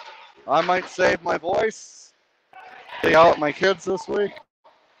 I might save my voice. Stay out with my kids this week.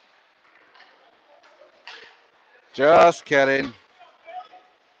 Just kidding.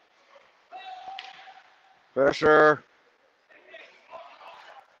 Fisher.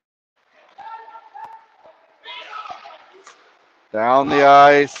 Down the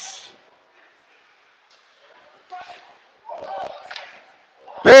ice.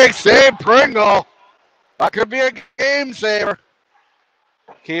 Big save, Pringle. That could be a game saver.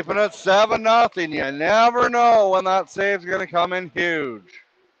 Keeping it 7-0. You never know when that save's going to come in huge.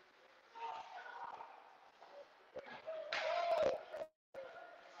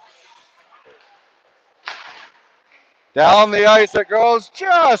 Down the ice it goes,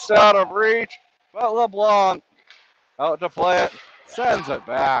 just out of reach. But LeBlanc out to play it, sends it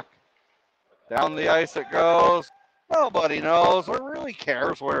back. Down the ice it goes. Nobody knows or really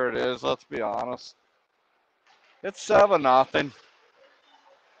cares where it is, let's be honest. It's 7-0.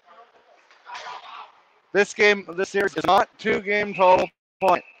 This series is not 2-game total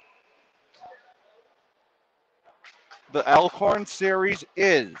point. The Elkhorn series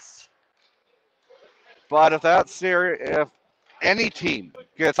is. But if any team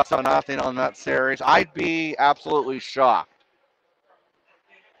gets 7-0 on that series, I'd be absolutely shocked.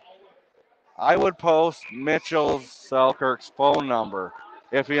 I would post Mitchell Selkirk's phone number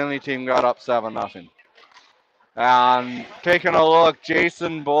if any team got up 7-0. And taking a look,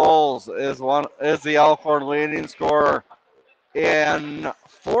 Jason Bowles is the Elkhorn leading scorer in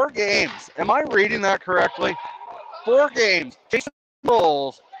 4 games. Am I reading that correctly? 4 games. Jason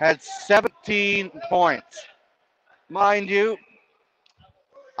Bowles had 17 points. Mind you,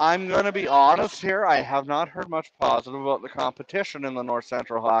 I'm going to be honest here. I have not heard much positive about the competition in the North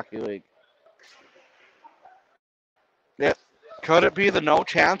Central Hockey League. Could it be the No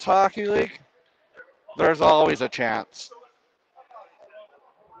Chance Hockey League? There's always a chance.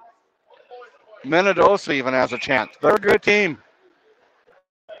 Minnedosa even has a chance. They're a good team.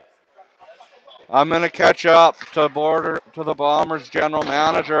 I'm going to catch up to the Bombers general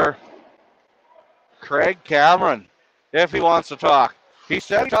manager, Craig Cameron, if he wants to talk. He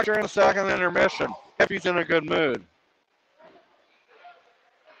said he'd talk during the second intermission if he's in a good mood.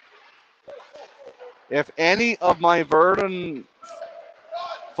 If any of my Verdun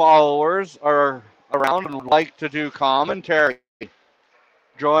followers are around and would like to do commentary,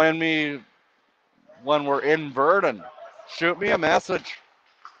 join me when we're in Verdun. Shoot me a message.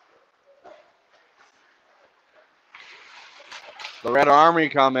 The Red Army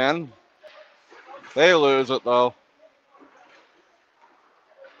come in. They lose it, though.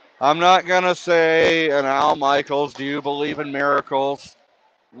 I'm not going to say an Al Michaels, do you believe in miracles,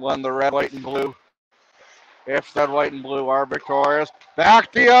 when the red, white, and blue, if red, white, and blue are victorious.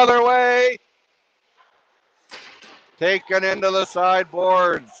 Back the other way. Taken into the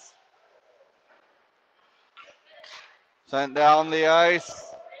sideboards. Sent down the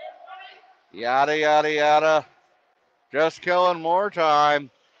ice. Yada, yada, yada. Just killing more time.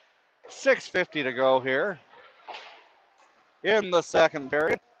 6:50 to go here in the second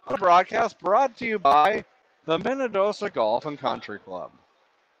period. The broadcast brought to you by the Minnedosa Golf and Country Club.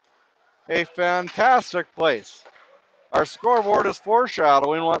 A fantastic place. Our scoreboard is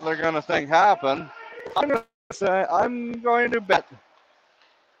foreshadowing what they're going to think happen. I'm going to bet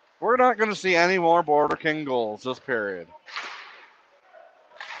we're not going to see any more Border King goals this period.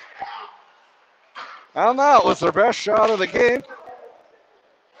 And that was their best shot of the game,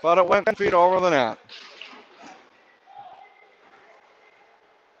 but it went 10 feet over the net.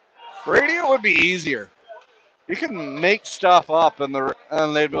 Radio would be easier. You can make stuff up and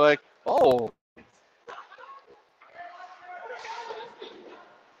they'd be like, oh.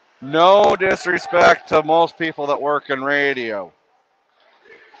 No disrespect to most people that work in radio.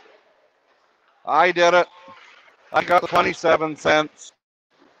 I did it. I got 27 cents.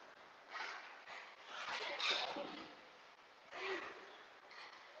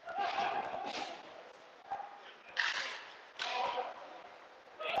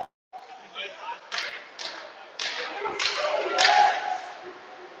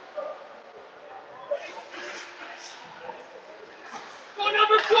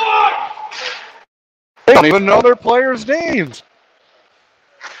 They don't even know their players' names.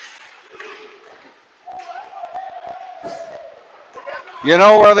 You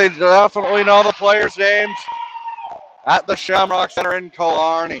know where they definitely know the players' names? At the Shamrock Center in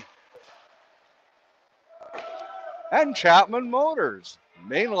Killarney. And Chapman Motors,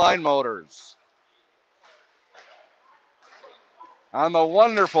 Mainline Motors. And the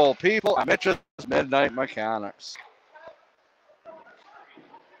wonderful people at Mitch's Midnight Mechanics.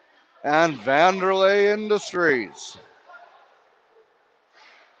 And Vanderlei Industries.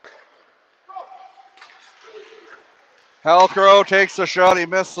 Halcrow takes a shot. He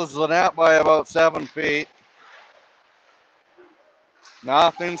misses the net by about 7 feet.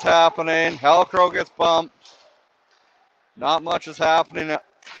 Nothing's happening. Halcrow gets bumped. Not much is happening.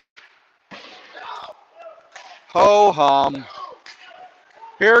 Ho-hum.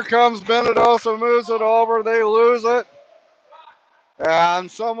 Here comes Minnedosa, moves it over. They lose it. And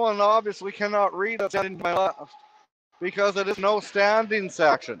someone obviously cannot read it in my left because it is no standing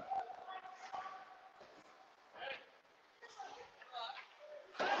section.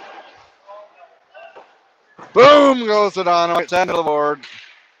 Boom goes it on right end of the board.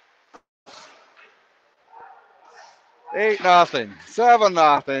 8-0,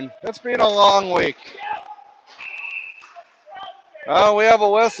 7-0. It's been a long week. Oh, we have a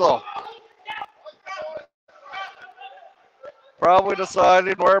whistle. Probably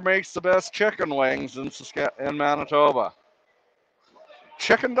deciding where makes the best chicken wings in Manitoba.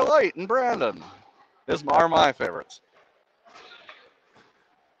 Chicken Delight in Brandon are my favorites.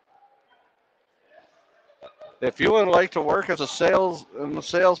 If you would like to work as a sales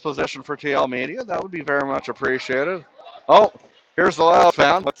position for TL Media, that would be very much appreciated. Oh, here's the loud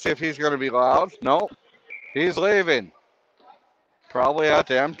fan. Let's see if he's going to be loud. No, he's leaving. Probably had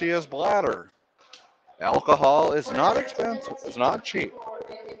to empty his bladder. Alcohol is not expensive. It's not cheap.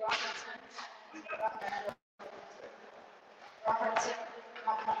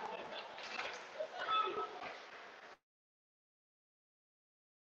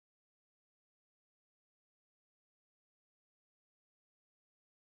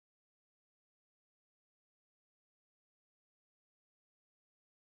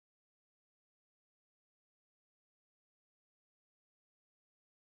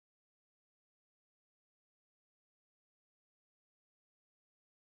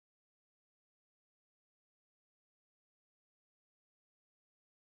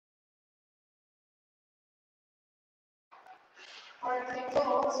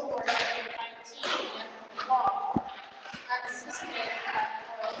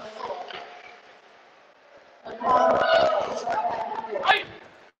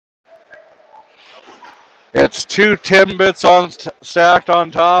 It's 2 Timbits stacked on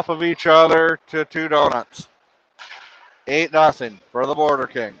top of each other to 2 donuts. 8-0 for the Border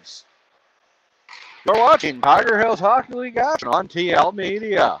Kings. You're watching Tiger Hills Hockey League action on TL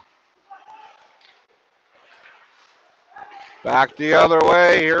Media. Back the other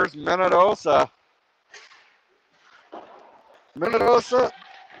way, here's Minnedosa. Minnedosa,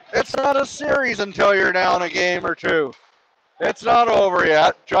 it's not a series until you're down a game or 2. It's not over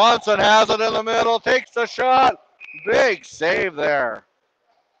yet. Johnson has it in the middle, takes the shot. Big save there.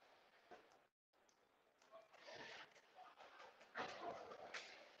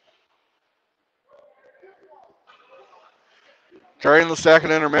 During the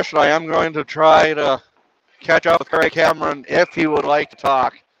second intermission, I am going to try to catch up with Craig Cameron if he would like to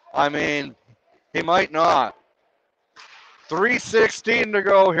talk. I mean, he might not. 3:16 to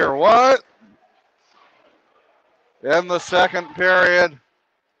go here. What? In the second period,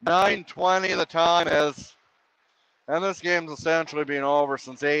 9:20 the time is. And this game's essentially been over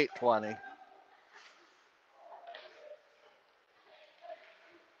since 8:20.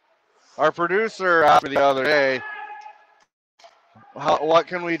 Our producer asked me the other day, what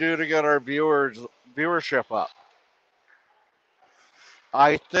can we do to get our viewership up?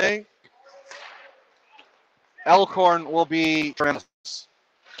 I think Elkhorn will be tremendous.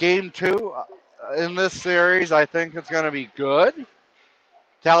 Game 2 in this series, I think it's going to be good.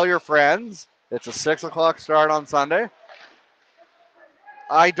 Tell your friends. It's a 6 o'clock start on Sunday.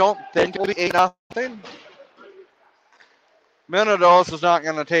 I don't think it will be 8-0. Minnedosa is not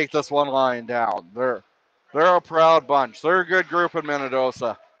going to take this one line down. They're a proud bunch. They're a good group in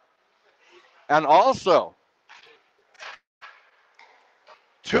Minnedosa. And also,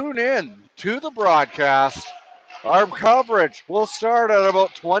 tune in to the broadcast. Our coverage will start at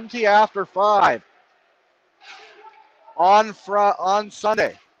about 20 after 5 on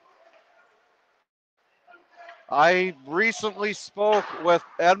Sunday. I recently spoke with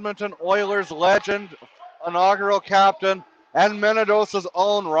Edmonton Oilers legend, inaugural captain, and Minnedosa's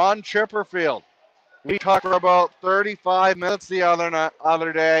own Ron Chipperfield. We talked for about 35 minutes the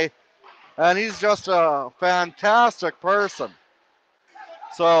other day, and he's just a fantastic person.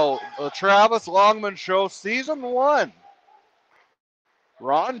 So, the Travis Longman Show, Season 1.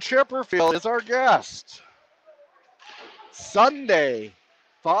 Ron Chipperfield is our guest. Sunday,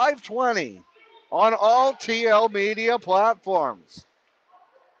 5:20 on all TL Media platforms.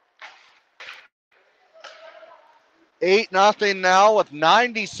 8-0 now with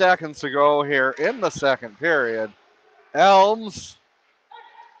 90 seconds to go here in the second period. Elms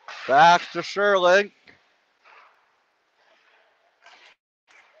back to Sherlink.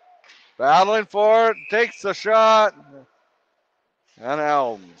 Battling for it, takes the shot. And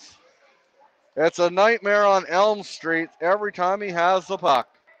Elms. It's a nightmare on Elm Street every time he has the puck.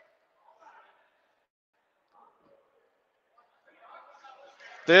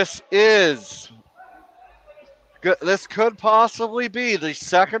 This could possibly be the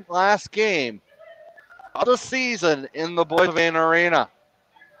second last game of the season in the Boissevain Arena.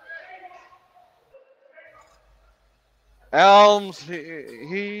 Elms,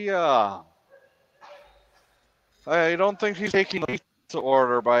 I don't think he's taking a pizza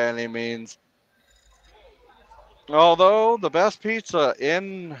order by any means. Although the best pizza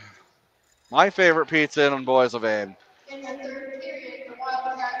my favorite pizza in Boissevain. In the third period, the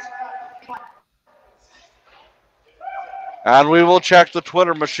Wildcats are up. And we will check the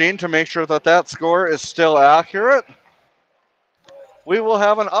Twitter machine to make sure that that score is still accurate. We will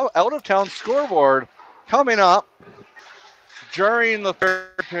have an out-of-town scoreboard coming up during the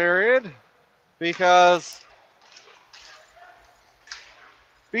third period because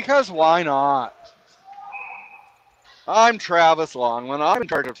why not? I'm Travis Longman. I'm in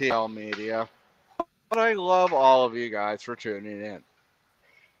charge of Thhl Media. But I love all of you guys for tuning in.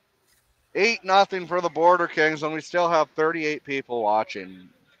 8-0 for the Border Kings, and we still have 38 people watching.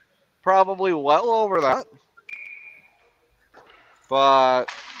 Probably well over that. But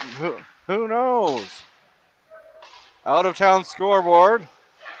who knows? Out-of-town scoreboard.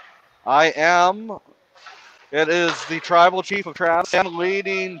 It is the tribal chief of Travis and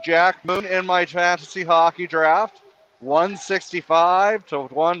leading Jack Moon in my fantasy hockey draft. 165 to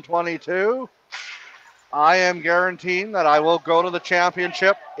 122. I am guaranteeing that I will go to the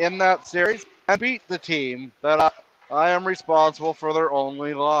championship in that series and beat the team that I am responsible for their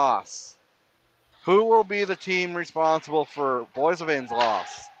only loss. Who will be the team responsible for Boissevain's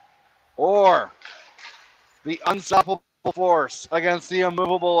loss? Or the unstoppable force against the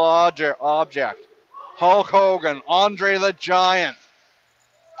immovable object? Hulk Hogan, Andre the Giant.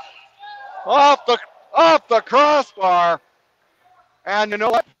 Off the crossbar. And you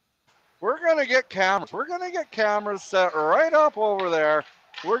know what? We're going to get cameras. We're going to get cameras set right up over there.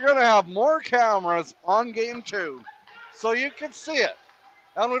 We're going to have more cameras on game 2 so you can see it.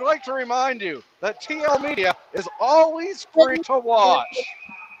 And we'd like to remind you that Thhl Media is always free to watch.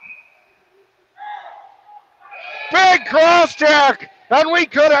 Big cross check, and we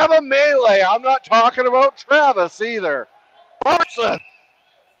could have a melee. I'm not talking about Travis either. Robertson.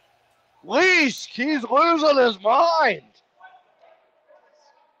 Leask, he's losing his mind.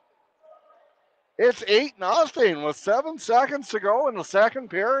 It's 8-0 with 7 seconds to go in the second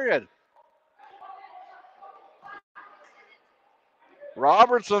period.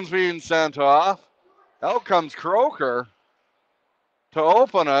 Robertson's being sent off. Out comes Croker to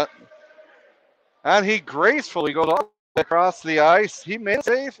open it. And he gracefully goes all across the ice. He made it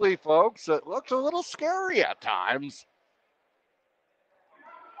safely, folks. It looked a little scary at times.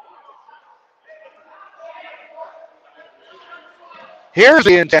 Here's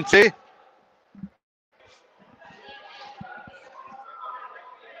the intensity.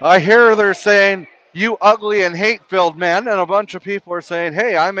 I hear they're saying, you ugly and hate-filled men, and a bunch of people are saying,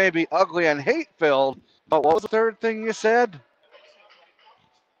 hey, I may be ugly and hate-filled, but what was the third thing you said?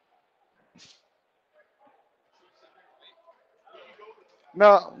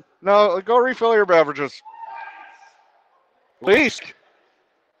 No, go refill your beverages. Leask.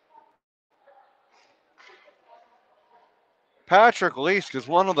 Patrick Leask is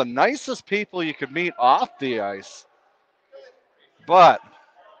one of the nicest people you could meet off the ice. But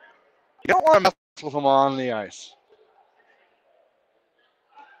you don't want to mess with him on the ice.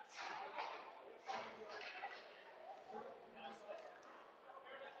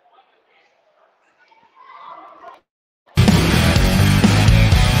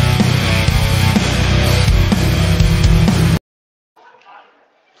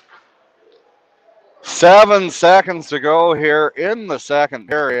 Seven seconds to go here in the second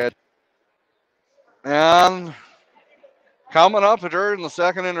period. And coming up during the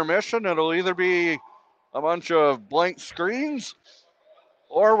second intermission, it'll either be a bunch of blank screens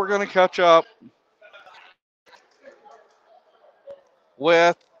or we're going to catch up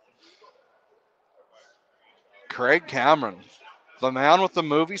with Craig Cameron, the man with the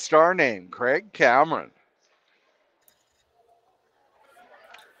movie star name, Craig Cameron.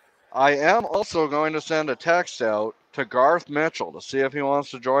 I am also going to send a text out to Garth Mitchell to see if he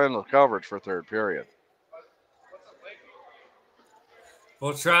wants to join the coverage for third period.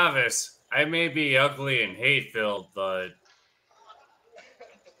 Well, Travis, I may be ugly and hate-filled, but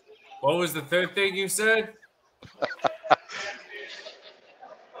what was the third thing you said?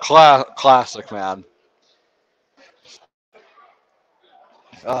 Classic, man.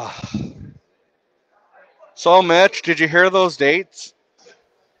 So, Mitch, did you hear those dates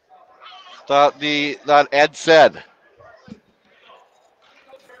that Ed said?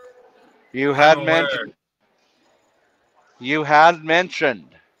 You had mentioned.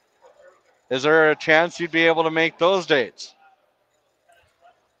 Is there a chance you'd be able to make those dates?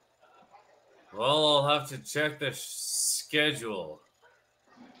 Well, I'll have to check the schedule.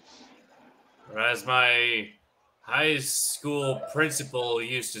 Or as my high school principal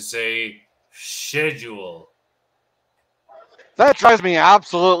used to say, schedule. That drives me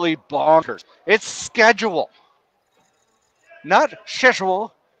absolutely bonkers. It's schedule. Not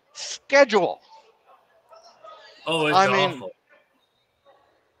schedule, schedule. Oh, it's awful.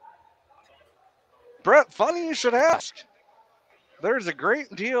 Brett, funny you should ask. there's a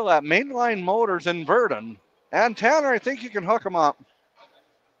great deal at Mainline Motors in Verdun. And Tanner, I think you can hook them up.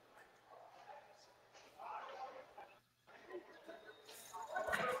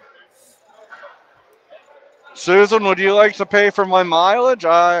 Susan, would you like to pay for my mileage?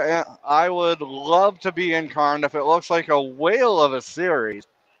 I would love to be in Karn if it looks like a whale of a series.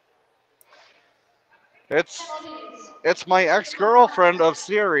 It's my ex-girlfriend of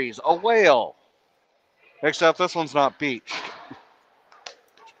series, a whale. Except this one's not beached.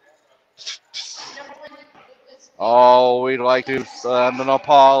 Oh, we'd like to send an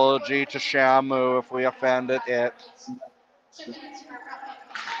apology to Shamu if we offended it.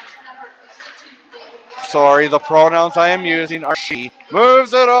 Sorry, the pronouns I am using are she.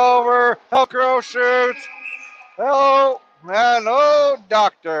 Moves it over. Velcro shoots. Hello. Hello,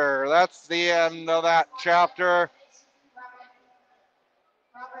 doctor. That's the end of that chapter.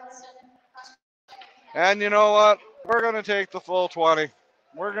 And you know what? We're going to take the full 20.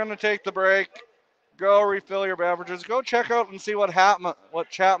 We're going to take the break. Go refill your beverages. Go check out and see what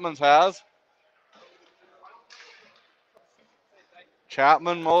Chapman's has.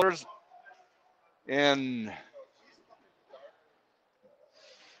 Chapman Motors in...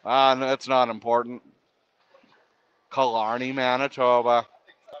 it's not important. Killarney, Manitoba.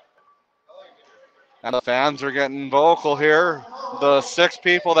 And the fans are getting vocal here. The 6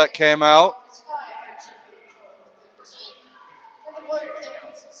 people that came out.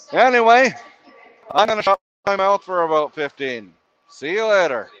 Anyway, I'm going to shut my mouth for about 15. See you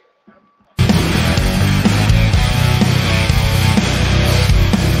later.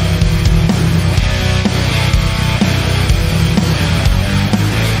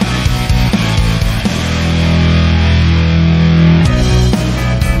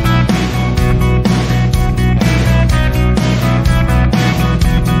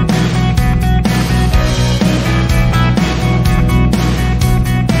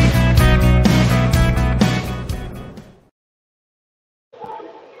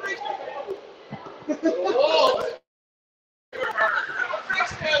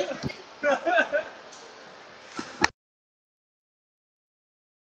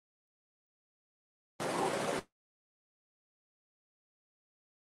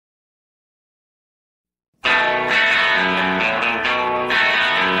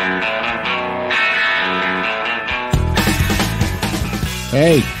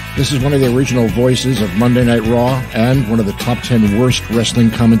 Hey, this is one of the original voices of Monday Night Raw and one of the top 10 worst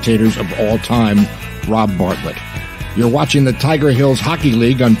wrestling commentators of all time, Rob Bartlett. You're watching the Tiger Hills Hockey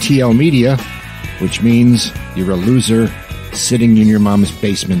League on TL Media, which means you're a loser sitting in your mom's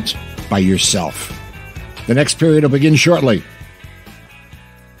basement by yourself. The next period will begin shortly.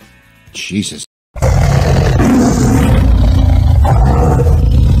 Jesus.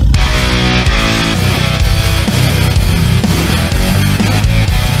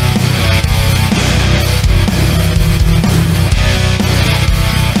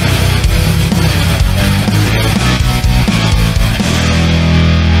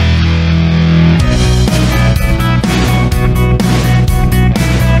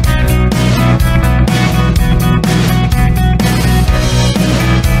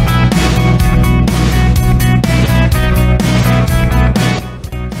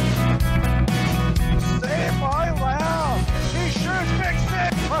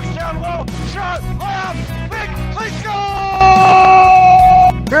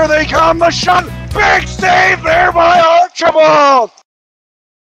 Here they come, the shot! Big save there by Archibald!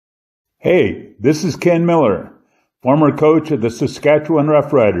 Hey, this is Ken Miller, former coach of the Saskatchewan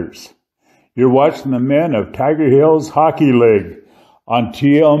Roughriders. You're watching the men of Tiger Hills Hockey League on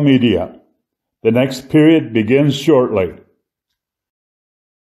TL Media. The next period begins shortly.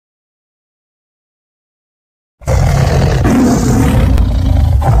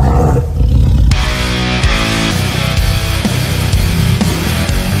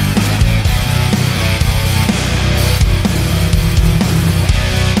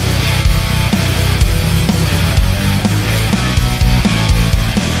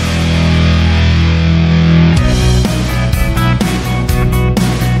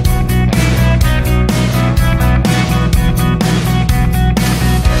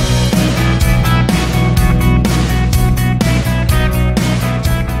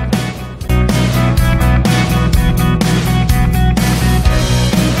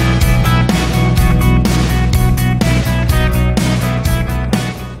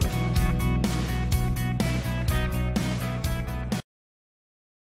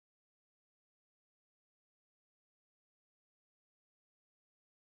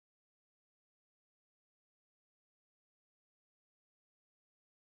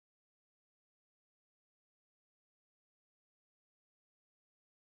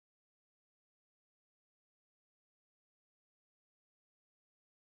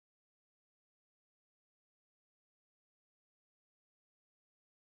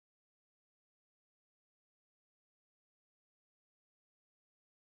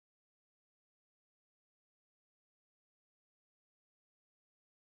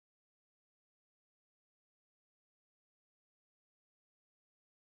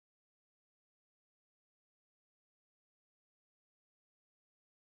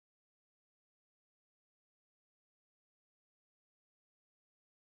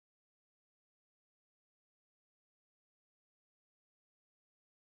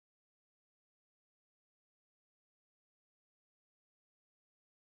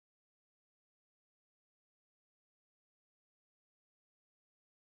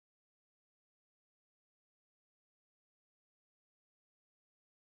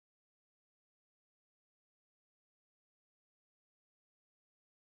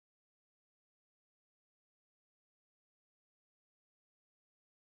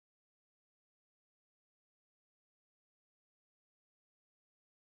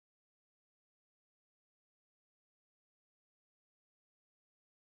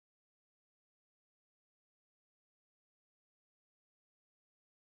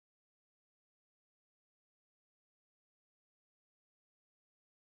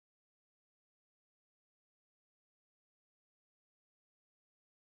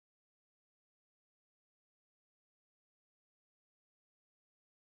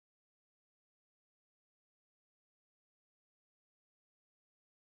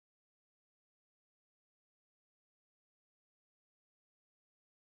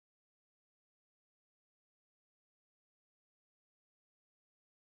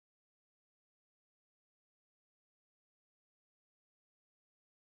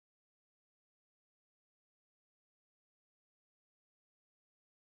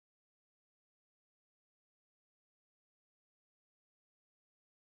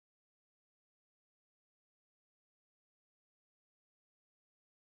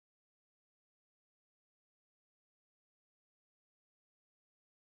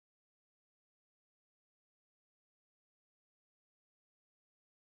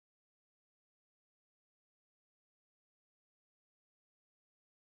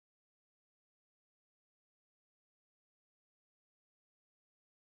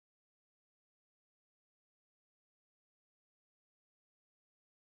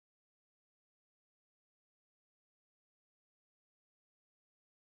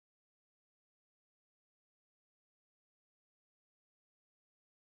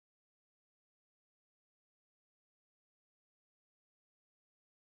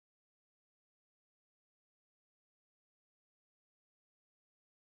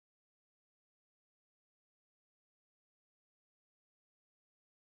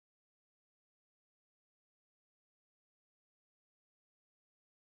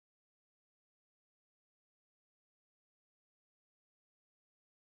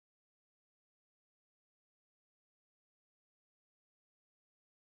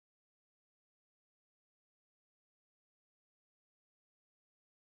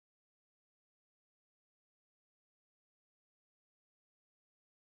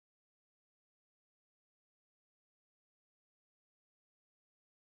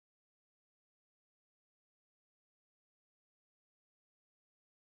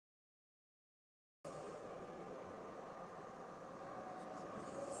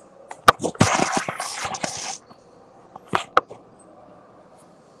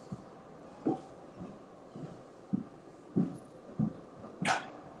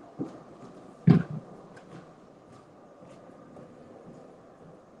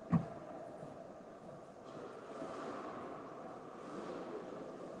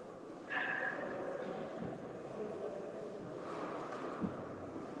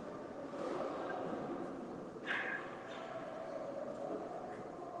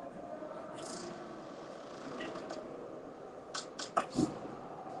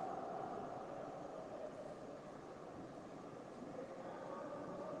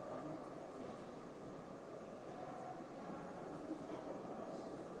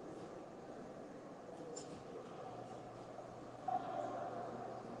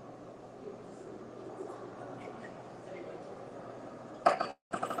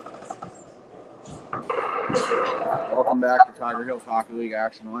 Welcome back to Tiger Hills Hockey League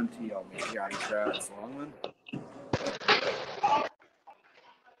action on TL Media. I'm Travis Longman.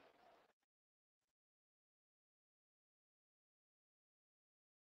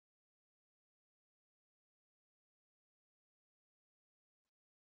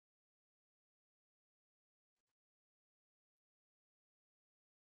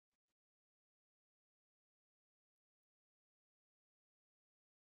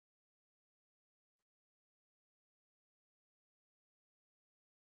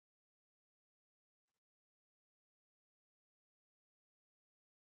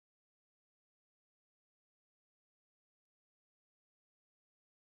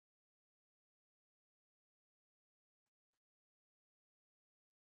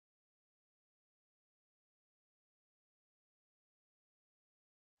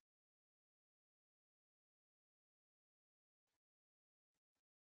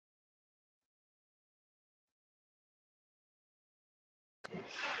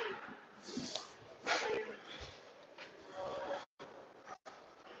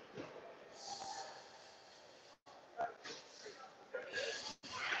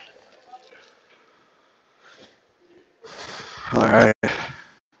 All right.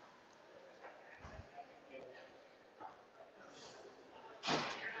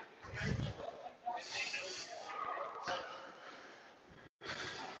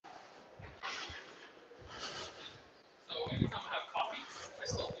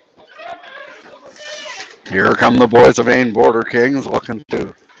 Here come the Boissevain Border Kings looking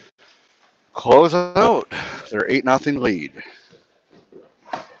to close out their 8-0 lead.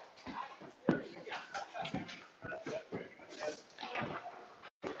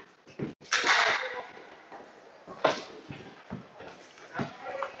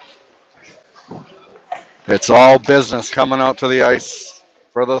 It's all business coming out to the ice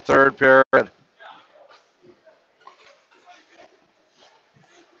for the third period.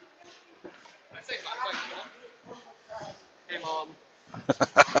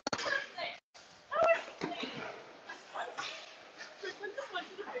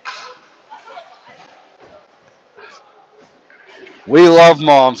 We love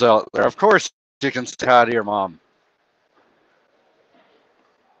moms out there. Of course you can say hi to your mom.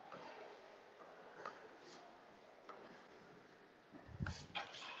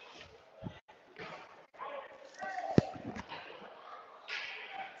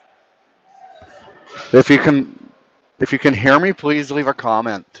 If you can hear me, please leave a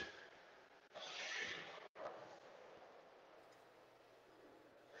comment.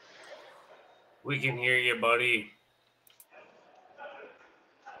 We can hear you, buddy.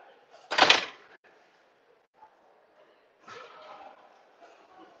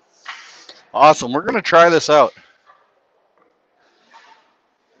 Awesome. We're going to try this out.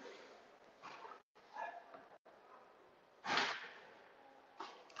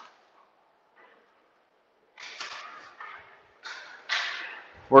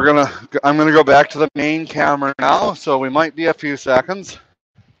 I'm going to go back to the main camera now, so we might be a few seconds.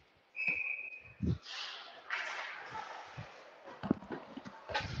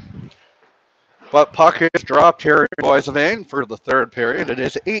 But puck is dropped here in Boissevain for the third period. It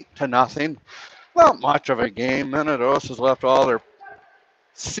is 8-0. Not much of a game. Minnedosa's left all their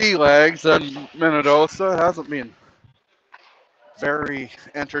sea legs, and Minnedosa hasn't been very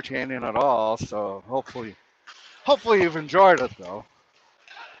entertaining at all. So hopefully you've enjoyed it, though.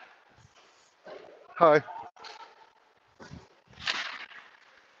 Hi.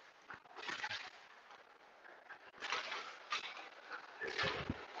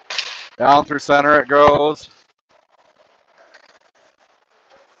 Down through center it goes.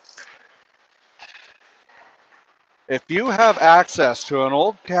 If you have access to an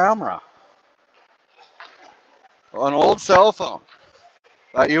old camera, an old cell phone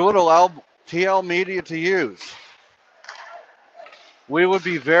that you would allow TL Media to use, we would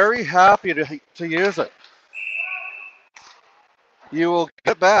be very happy to use it. You will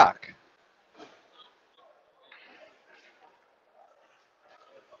get back.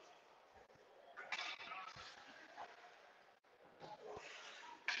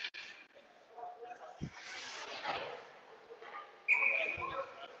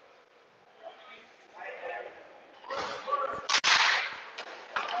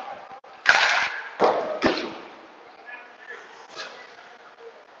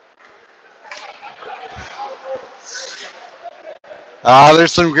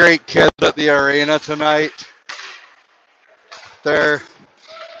 There's some great kids at the arena tonight. They're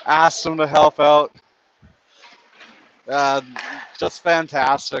asked them to help out. Just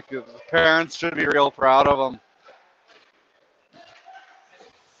fantastic. The parents should be real proud of them.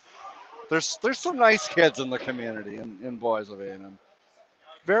 There's some nice kids in the community in Boissevain, and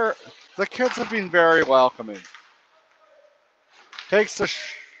the kids have been very welcoming. Takes the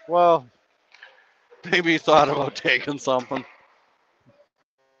well, maybe he thought about taking something.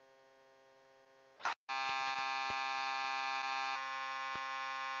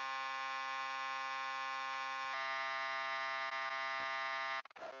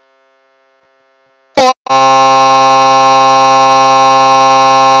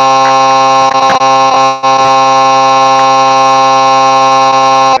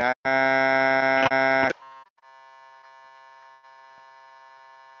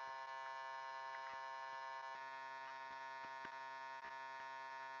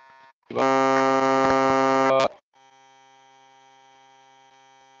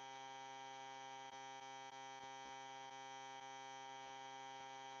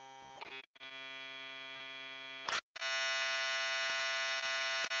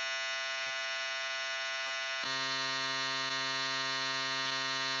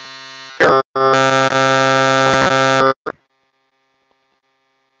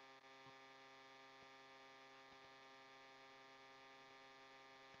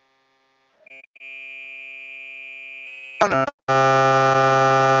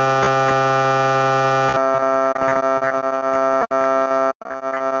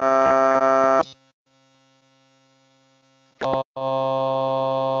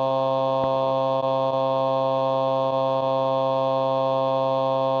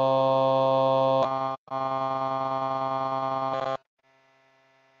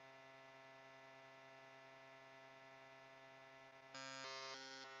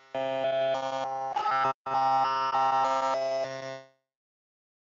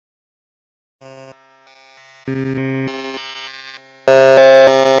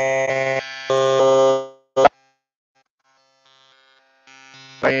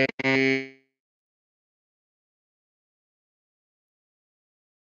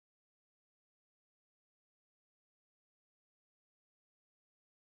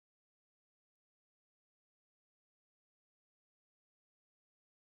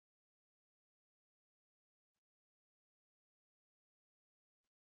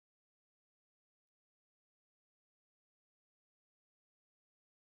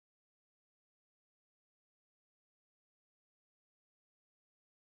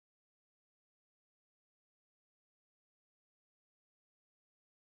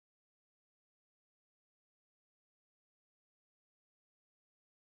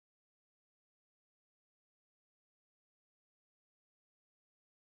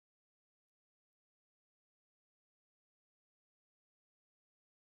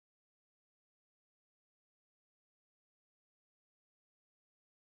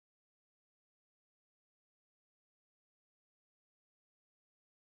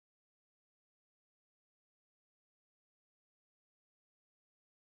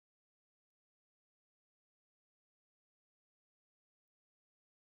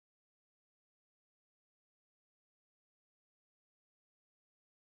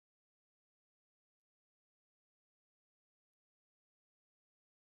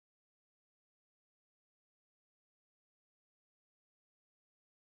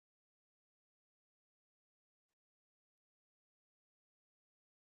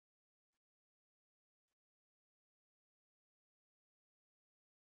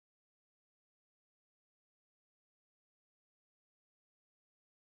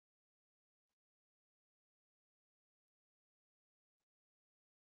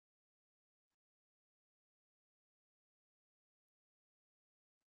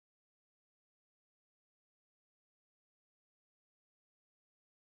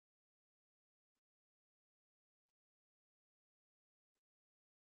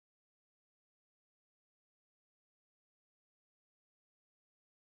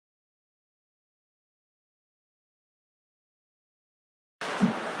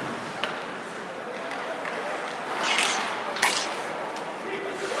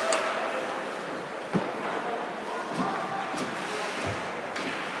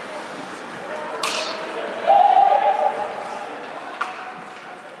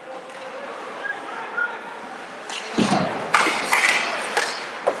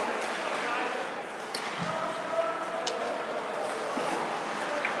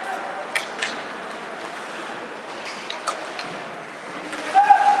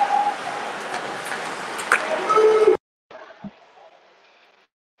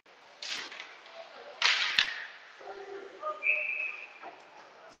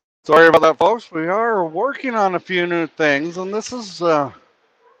 Sorry about that, folks. We are working on a few new things, and this is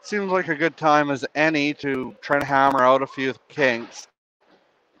seems like a good time as any to try and hammer out a few kinks.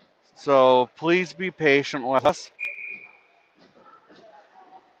 So please be patient with us.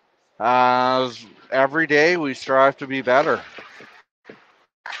 As every day we strive to be better.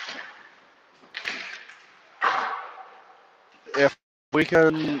 If we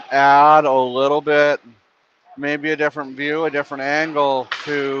can add a little bit, maybe a different view, a different angle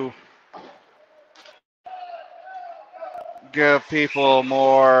to give people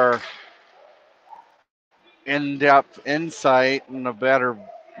more in-depth insight and a better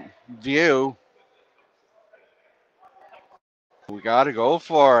view, we got to go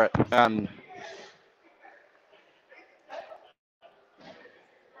for it. And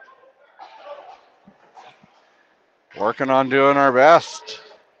working on doing our best.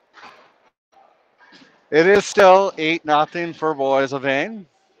 It is still 8-0 for Boissevain.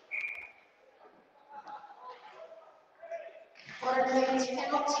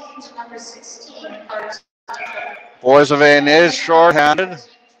 Boissevain is shorthanded.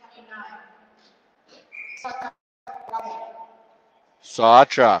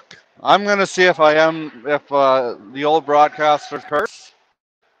 Sawchuck. I'm going to see if the old broadcaster's curse.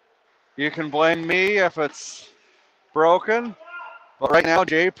 You can blame me if it's broken. But right now,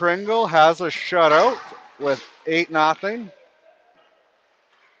 Jay Pringle has a shutout with 8-0.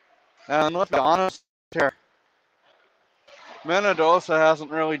 And let's be honest here, Minnedosa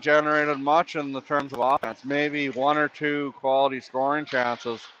hasn't really generated much in the terms of offense. Maybe one or two quality scoring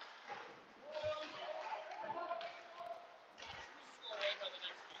chances.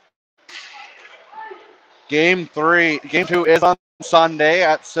 Game 2 is on Sunday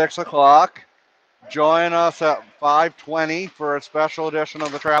at 6 o'clock. Join us at 5:20 for a special edition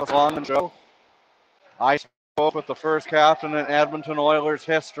of the Travis Longman Show. I spoke with the first captain in Edmonton Oilers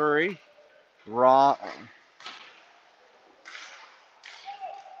history, Ron.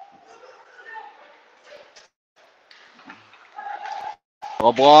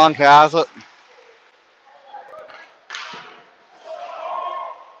 LeBlanc has it.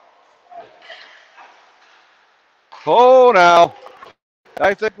 Oh, now.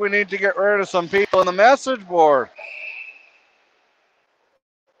 I think we need to get rid of some people in the message board.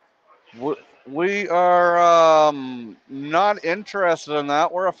 We are not interested in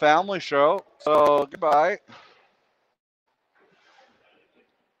that. We're a family show. So, goodbye.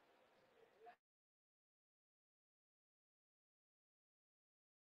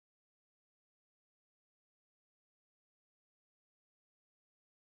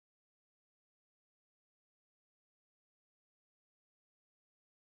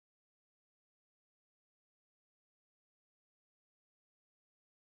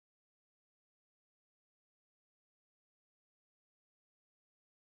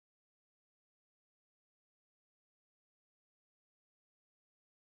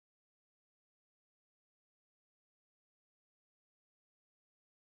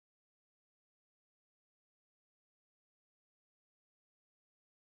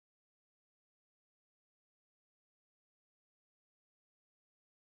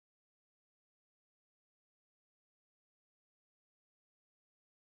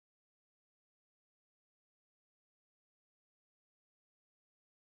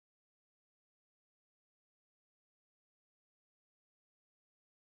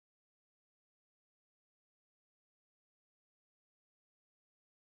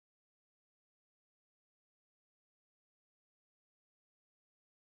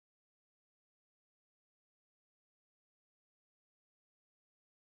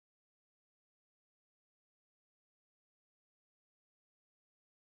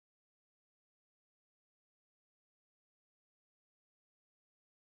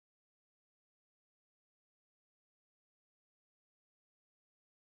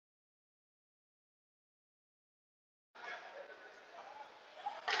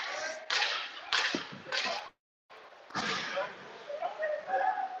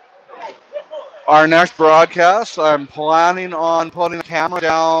 Our next broadcast, I'm planning on putting the camera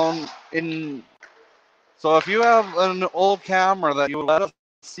down in. So if you have an old camera that you would let us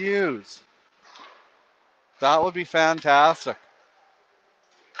use, that would be fantastic.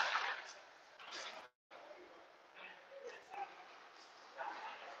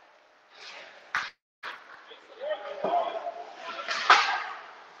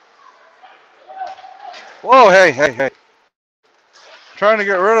 Whoa, hey. Trying to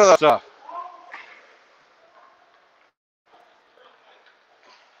get rid of that stuff.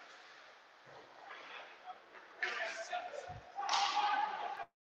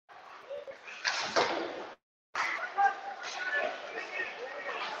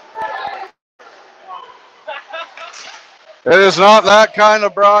 It is not that kind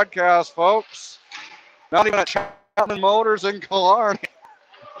of broadcast, folks. Not even at Chapman Motors in Killarney.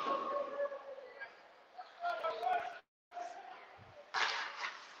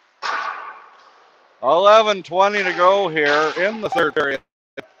 11:20 to go here in the third period.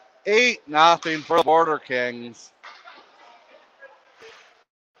 8-0 for the Border Kings.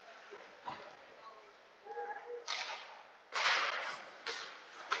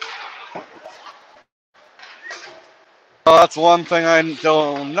 Oh, that's one thing I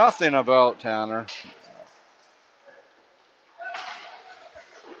know nothing about, Tanner.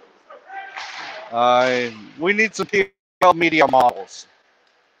 We need some Thhl media models.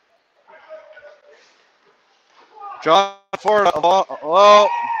 John Ford, well,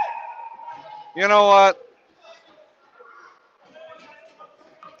 you know what?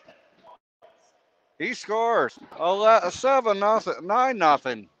 He scores 7-0,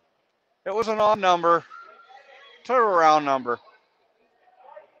 9-0. It was an odd number to a round number.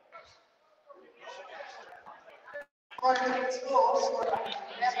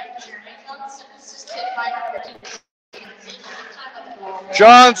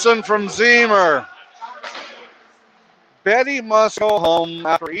 Johnson from Zemer. Betty must go home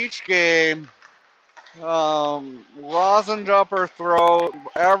after each game. Lozenge up her throat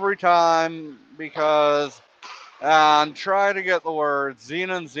every time because, and try to get the words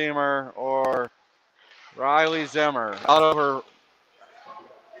Zenon Zemer or Riley Zimmer out of her,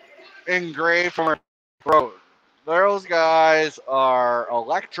 engraved from her throat. Those guys are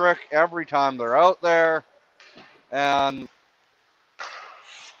electric every time they're out there. And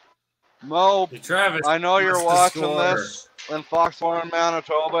Mo, Hey, Travis, I know you're what's the watching score? this in Foxhorn,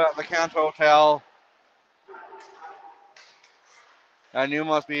 Manitoba at the Kent Hotel. And you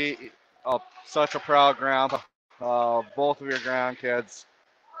must be such a proud grandpa, both of your grandkids.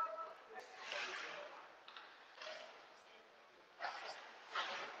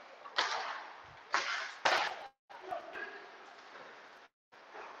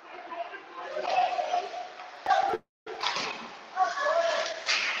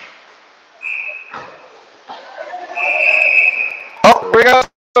 Oh, we got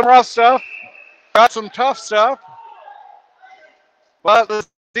some rough stuff. Got some tough stuff. But the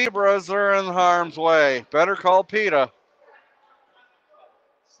Zebras are in harm's way. Better call PETA.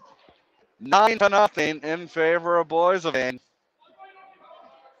 9-0 in favor of Boissevain.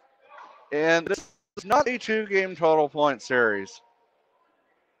 And this is not a 2-game total point series.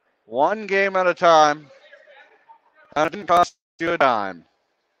 1 game at a time. And it didn't cost you a dime.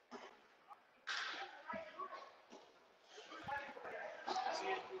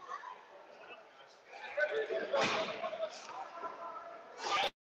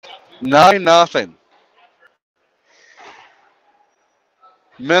 9-0.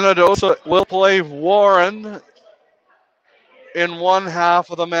 Minnedosa will play Warren in one half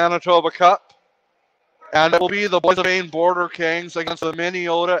of the Manitoba Cup. And it will be the Boissevain Border Kings against the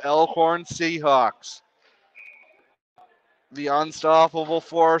Minnedosa Elkhorn Seahawks. The unstoppable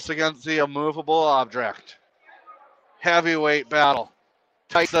force against the immovable object. Heavyweight battle.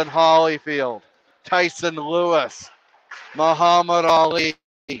 Tyson Holyfield, Tyson Lewis, Muhammad Ali,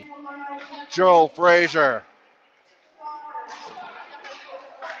 Joe Frazier.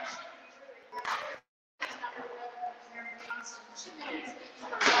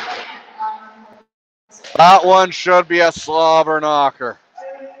 That one should be a slobber knocker.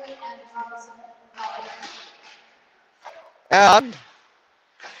 And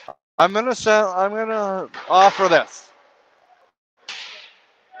I'm gonna offer this.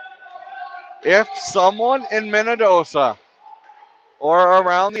 If someone in Minnedosa or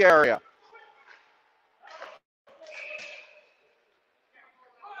around the area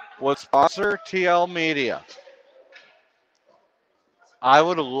would sponsor Thhl Media, I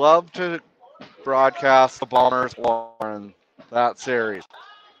would love to broadcast the Bombers Warren that series.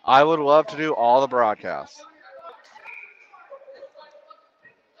 I would love to do all the broadcasts.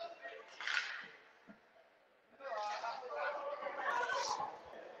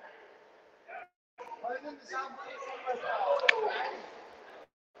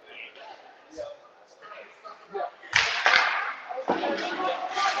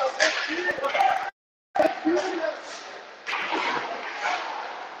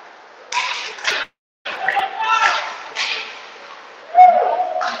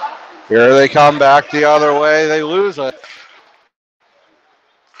 Here they come back the other way. They lose it.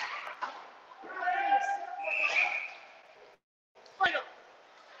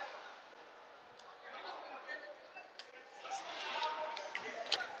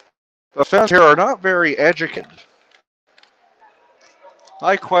 The fans here are not very educated.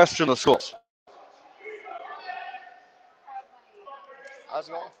 I question the schools. How's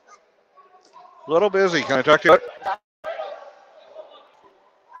it going? A little busy. Can I talk to you?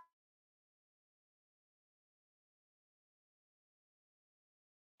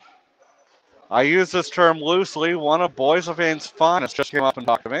 I use this term loosely. One of Boissevain's finest just came up and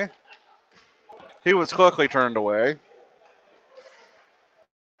talked to me. He was quickly turned away.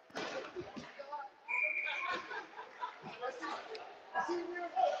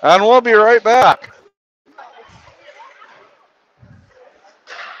 And we'll be right back.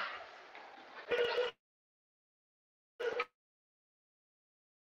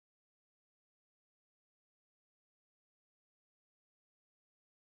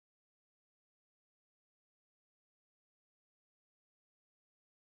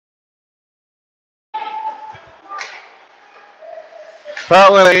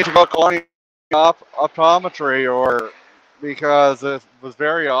 Apparently they need to go calling optometry, or because it was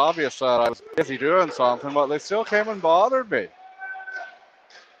very obvious that I was busy doing something, but they still came and bothered me.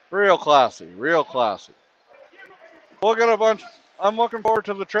 Real classy, real classy. We'll get a bunch. I'm looking forward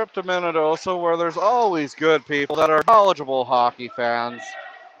to the trip to Minnedosa, where there's always good people that are knowledgeable hockey fans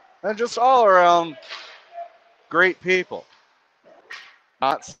and just all around great people.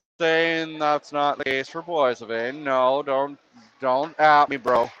 Not saying that's not the case for Boissevain. No, don't at me,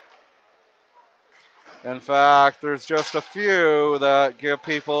 bro. In fact, there's just a few that give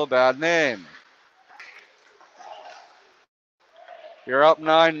people a bad name. You're up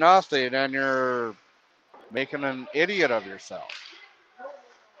 9-0 and you're making an idiot of yourself.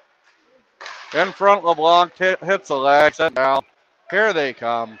 In front, LeBlanc hits the leg, set down. Here they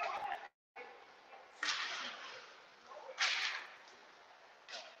come.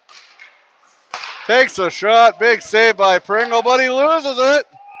 Takes a shot, big save by Pringle, but he loses it.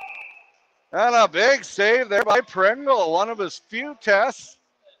 And a big save there by Pringle, one of his few tests,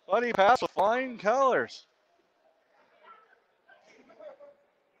 but he passed with flying colors.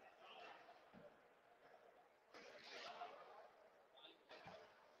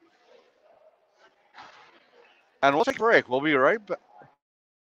 And we'll take a break. We'll be right back.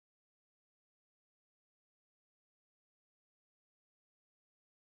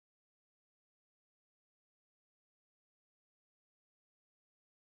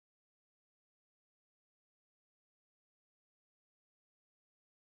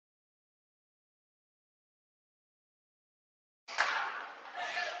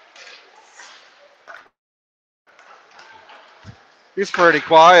 He's pretty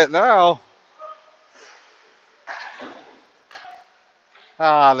quiet now.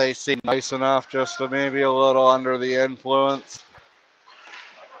 They seem nice enough, just to maybe a little under the influence.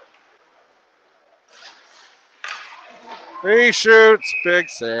 He shoots, big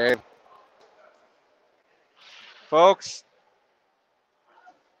save. Folks,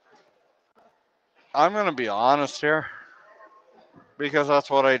 I'm going to be honest here, because that's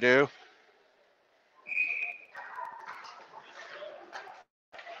what I do.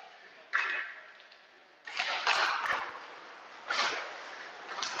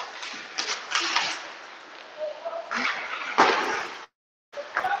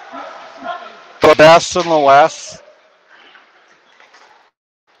 The best in the West.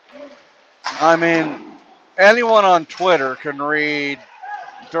 I mean, anyone on Twitter can read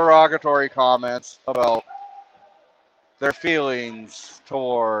derogatory comments about their feelings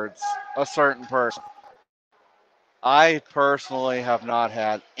towards a certain person. I personally have not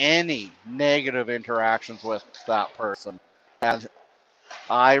had any negative interactions with that person, and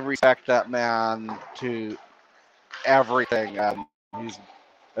I respect that man to everything, and he's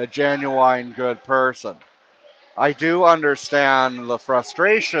a genuine good person. I do understand the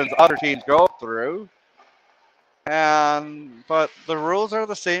frustrations other teams go through, but the rules are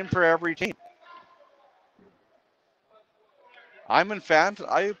the same for every team. I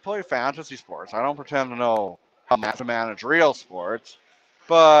play fantasy sports. I don't pretend to know how to manage real sports,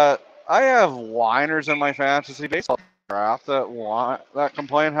 but I have whiners in my fantasy baseball draft that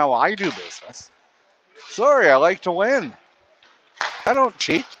complain how I do business. Sorry, I like to win. I don't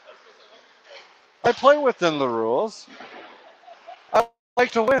cheat. I play within the rules. I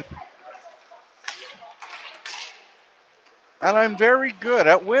like to win. And I'm very good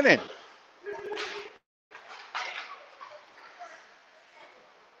at winning.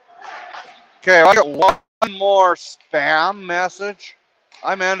 Okay, I got one more spam message.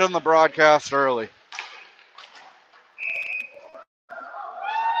 I'm ending the broadcast early.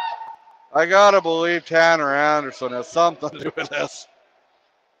 I gotta believe Tanner Anderson has something to do with this.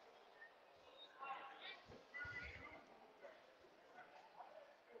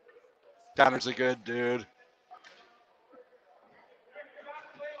 Tanner's a good dude.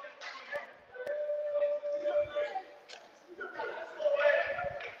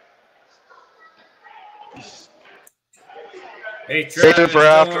 Hey, Trevor,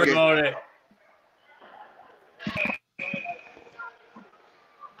 don't worry about it.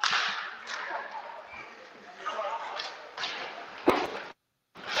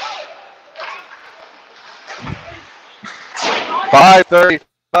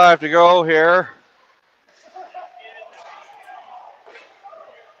 5:35 to go here.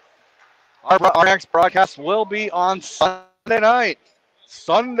 Our next broadcast will be on Sunday night.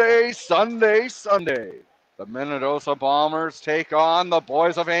 Sunday. The Minnedosa Bombers take on the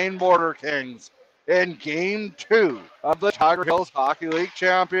Boissevain Border Kings in Game 2 of the Tiger Hills Hockey League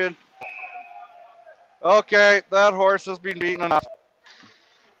Champion. Okay, that horse has been beaten enough.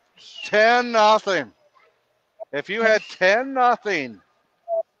 10-0. If you had 10-0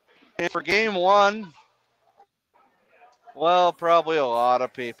 for Game 1, well, probably a lot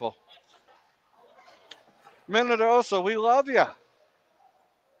of people. Minnedosa, we love you.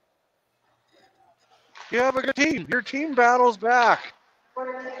 You have a good team. Your team battles back.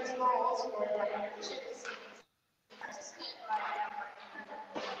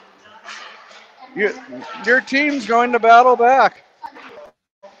 Your team's going to battle back.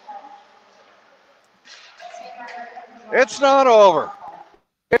 It's not over.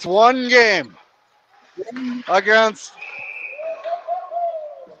 It's one game against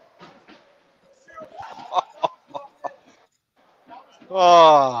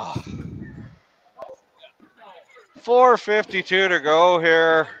oh. 4:52 to go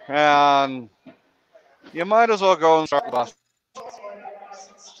here, and you might as well go and start the bus.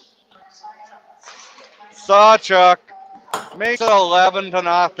 Sawchuk makes it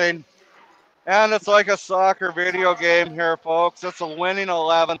 11-0, and it's like a soccer video game here, folks. It's a winning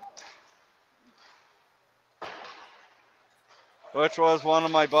 11, which was one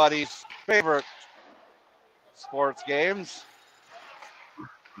of my buddy's favorite sports games.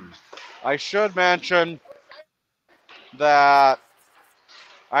 I should mention that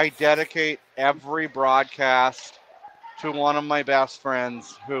I dedicate every broadcast to one of my best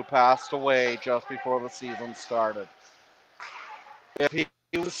friends who passed away just before the season started. If he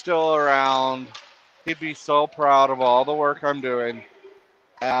was still around, he'd be so proud of all the work I'm doing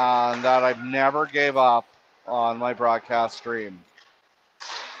and that I've never gave up on my broadcast stream.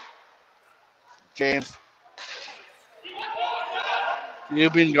 James,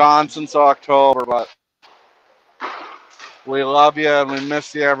 you've been gone since October, but we love you and we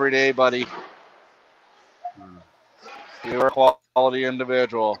miss you every day, buddy. You were a quality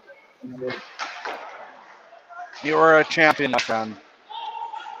individual. You were a champion, my friend.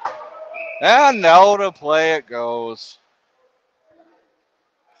 And now to play it goes.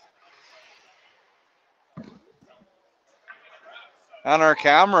 And our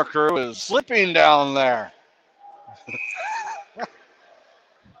camera crew is slipping down there.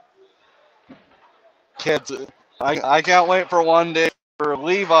 Kids, I can't wait for one day for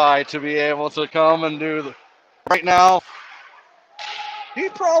Levi to be able to come and do the. Right now, he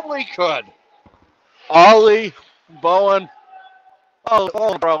probably could. Ollie, Bowen,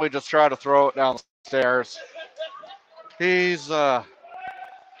 I'll probably just try to throw it downstairs. He's a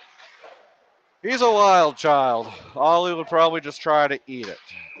wild child. Ollie would probably just try to eat it.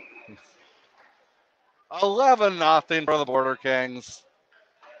 11-0 for the Border Kings.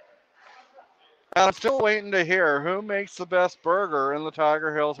 And I'm still waiting to hear who makes the best burger in the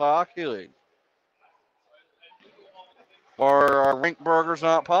Tiger Hills Hockey League. Or are rink burgers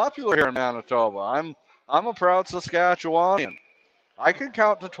not popular here in Manitoba? I'm a proud Saskatchewanian. I can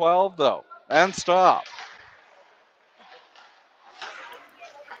count to 12 though, and stop.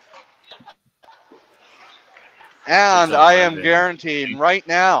 And I am guaranteed right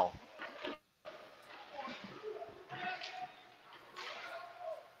now,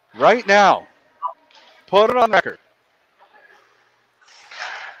 put it on record.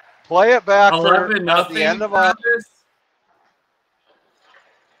 Play it back for at the end of our.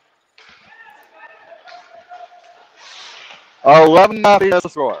 11-0 is the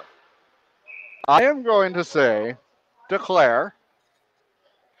score. I am going to declare,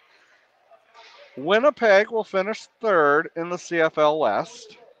 Winnipeg will finish third in the CFL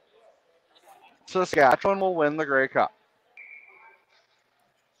West. Saskatchewan will win the Grey Cup.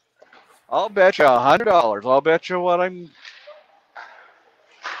 I'll bet you $100. I'll bet you what I'm.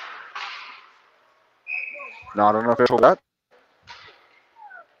 Not an official bet.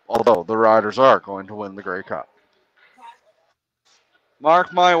 Although the Riders are going to win the Grey Cup.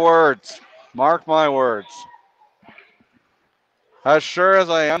 Mark my words. Mark my words. As sure as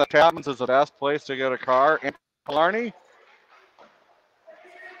I am that Chapman's is the best place to get a car in Killarney.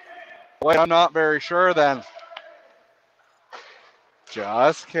 Wait, I'm not very sure then.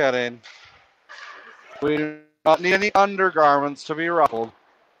 Just kidding. We do not need any undergarments to be ruffled.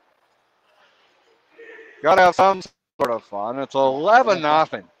 Gotta have some sort of fun. It's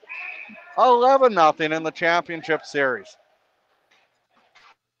 11-0. 11-0 in the championship series.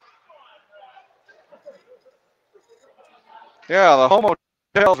 Yeah, the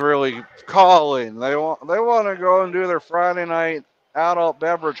hotel's really calling. They want to go and do their Friday night adult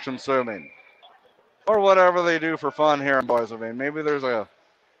beverage consuming, or whatever they do for fun here in Boissevain. Maybe there's a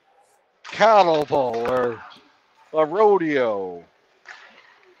cattle pull or a rodeo.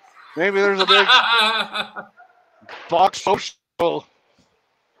 Maybe there's a big box social.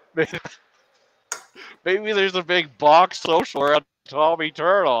 Maybe there's a big box social around Tommy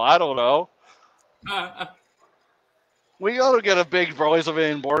Turtle. I don't know. We got to get a big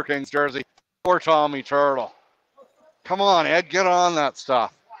Boissevain Border Kings jersey for Tommy Turtle. Come on, Ed, get on that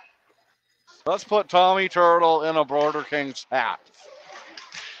stuff. Let's put Tommy Turtle in a Border Kings hat.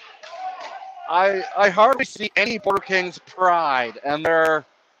 I hardly see any Border Kings pride, and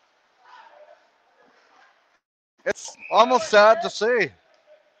it's almost sad to see.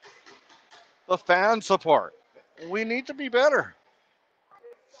 The fan support. We need to be better.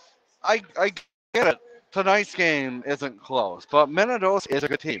 I get it. Tonight's game isn't close, but Minnedosa is a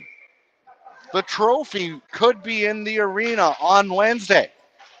good team. The trophy could be in the arena on Wednesday.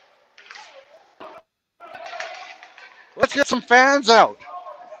 Let's get some fans out.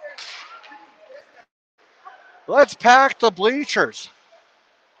 Let's pack the bleachers.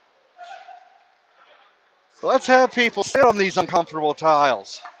 Let's have people sit on these uncomfortable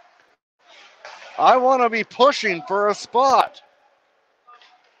tiles. I want to be pushing for a spot.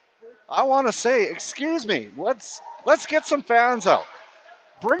 I want to say, excuse me, let's get some fans out.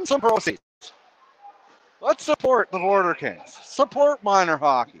 Bring some proceeds. Let's support the Border Kings. Support minor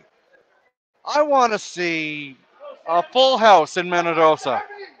hockey. I want to see a full house in Minnedosa.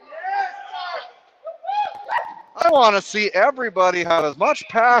 I want to see everybody have as much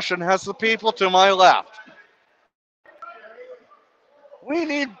passion as the people to my left. We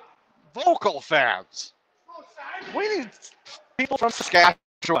need vocal fans. We need people from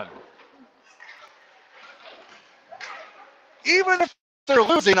Saskatchewan. Even if they're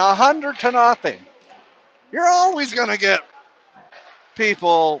losing 100-0, you're always going to get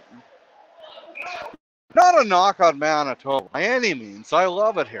people. Not a knock on Manitoba by any means. I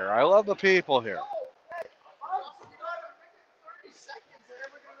love it here. I love the people here.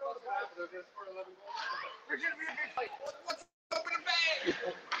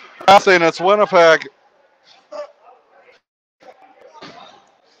 Nothing, it's Winnipeg.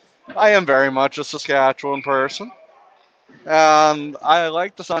 I am very much a Saskatchewan person. And I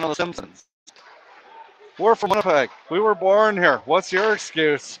like the son of the Simpsons. We're from Winnipeg. We were born here. What's your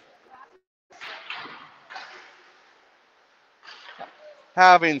excuse?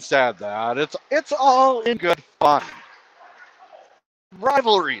 Having said that, it's all in good fun.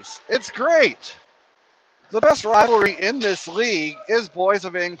 Rivalries. It's great. The best rivalry in this league is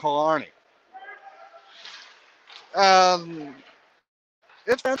Boissevain Killarney.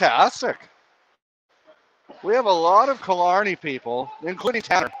 It's fantastic. We have a lot of Killarney people, including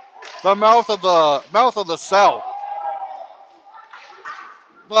Tanner, the mouth of the South.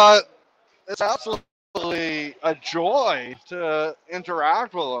 But it's absolutely a joy to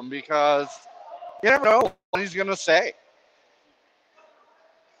interact with him because you never know what he's going to say.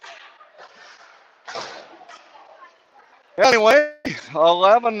 Anyway,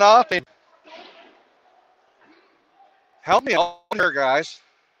 11-0. Help me out here, guys.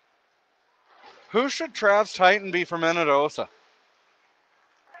 Who should Trav's Titan be for Minnedosa?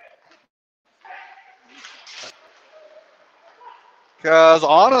 Because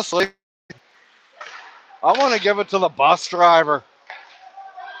honestly, I want to give it to the bus driver.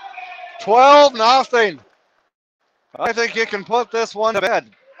 12-0. I think you can put this one to bed.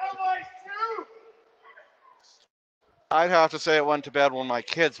 I'd have to say it went to bed when my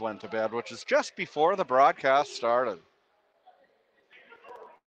kids went to bed, which is just before the broadcast started.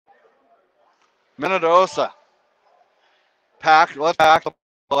 Minnedosa. Let's pack the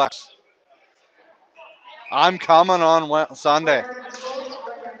Bucks. I'm coming on Sunday.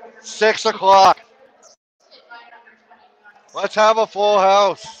 6 o'clock. Let's have a full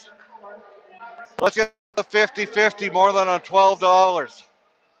house. Let's get the 50-50 more than $12.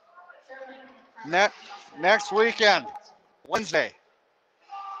 Next weekend, Wednesday,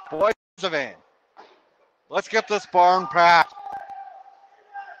 Boissevain. Let's get this barn packed.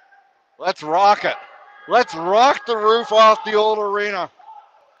 Let's rock it. Let's rock the roof off the old arena.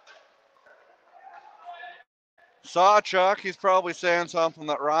 Saw Chuck. He's probably saying something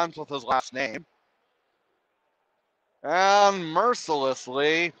that rhymes with his last name. And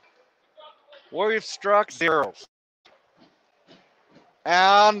mercilessly, we've struck zeros.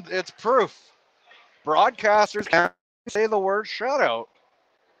 And it's proof. Broadcasters can't say the word shutout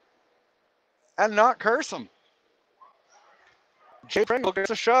and not curse them. Jay Pringle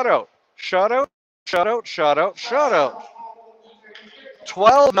gets a shutout. Shutout, shutout, shutout, shutout.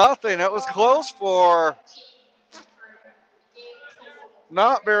 12-0. It was close for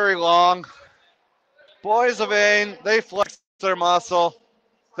not very long. Boissevain, they flexed their muscle.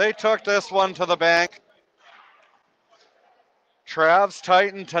 They took this one to the bank. Trav's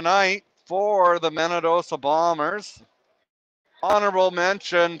Titan tonight for the Minnedosa Bombers. Honorable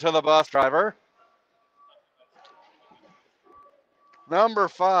mention to the bus driver. Number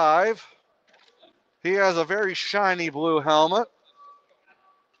 5, he has a very shiny blue helmet.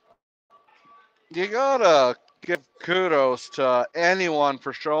 You gotta give kudos to anyone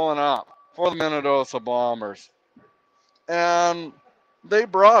for showing up for the Minnedosa Bombers. And they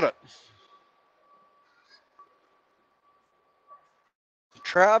brought it.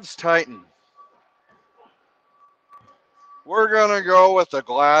 Trav's Titan. We're gonna go with the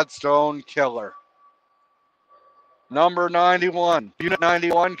Gladstone Killer. Number 91. Unit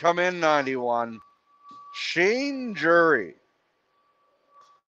 91, come in 91. Shane Jury.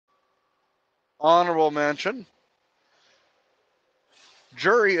 Honorable mention.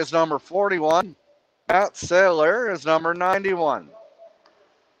 Jury is number 41. Matt Saylor is number 91.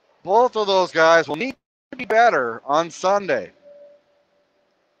 Both of those guys will need to be better on Sunday.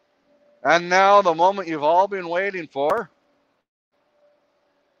 And now the moment you've all been waiting for.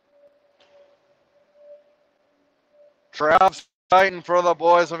 Trav's Titan for the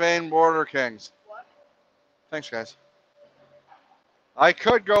Boissevain Border Kings. Thanks, guys. I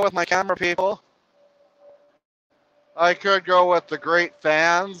could go with my camera people. I could go with the great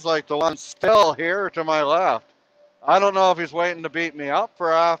fans like the one still here to my left. I don't know if he's waiting to beat me up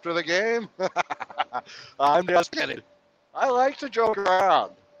for after the game. I'm just kidding. I like to joke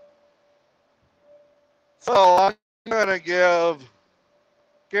around. So I'm going to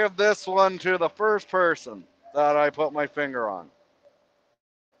give this one to the first person that I put my finger on.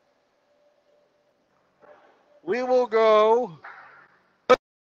 We will go with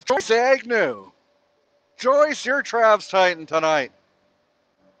Joyce Agnew. Joyce, you're Trav's Titan tonight.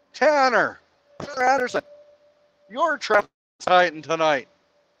 Tanner Anderson, you're Trav's Titan tonight.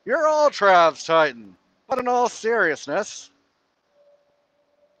 You're all Trav's Titan. But in all seriousness,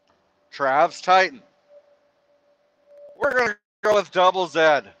 Trav's Titan. We're going to go with Double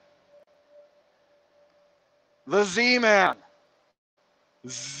Z. The Z-Man.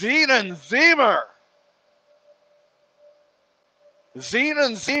 Zenon Zemer.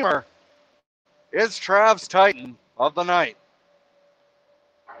 Zenon Zemer is Trav's Titan of the night.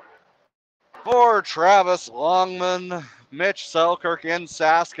 For Travis Longman, Mitch Selkirk in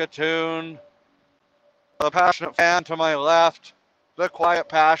Saskatoon, the passionate fan to my left, the quiet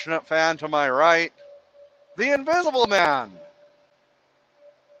passionate fan to my right, the Invisible Man,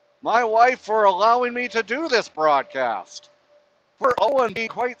 my wife for allowing me to do this broadcast, for Owen being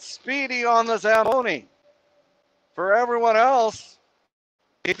quite speedy on the Zamboni. For everyone else,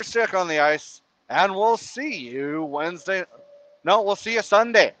 keep your stick on the ice, and we'll see you Wednesday. No, we'll see you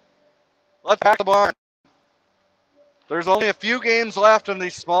Sunday. Let's pack the barn. There's only a few games left in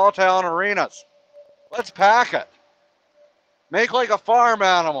these small town arenas. Let's pack it. Make like a farm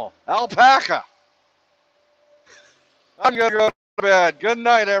animal. Alpaca. I'm going to go to bed. Good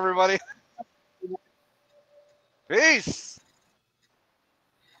night, everybody. Peace.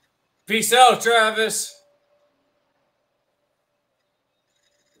 Peace out, Travis.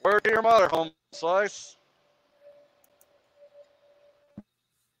 Word to your mother, home slice.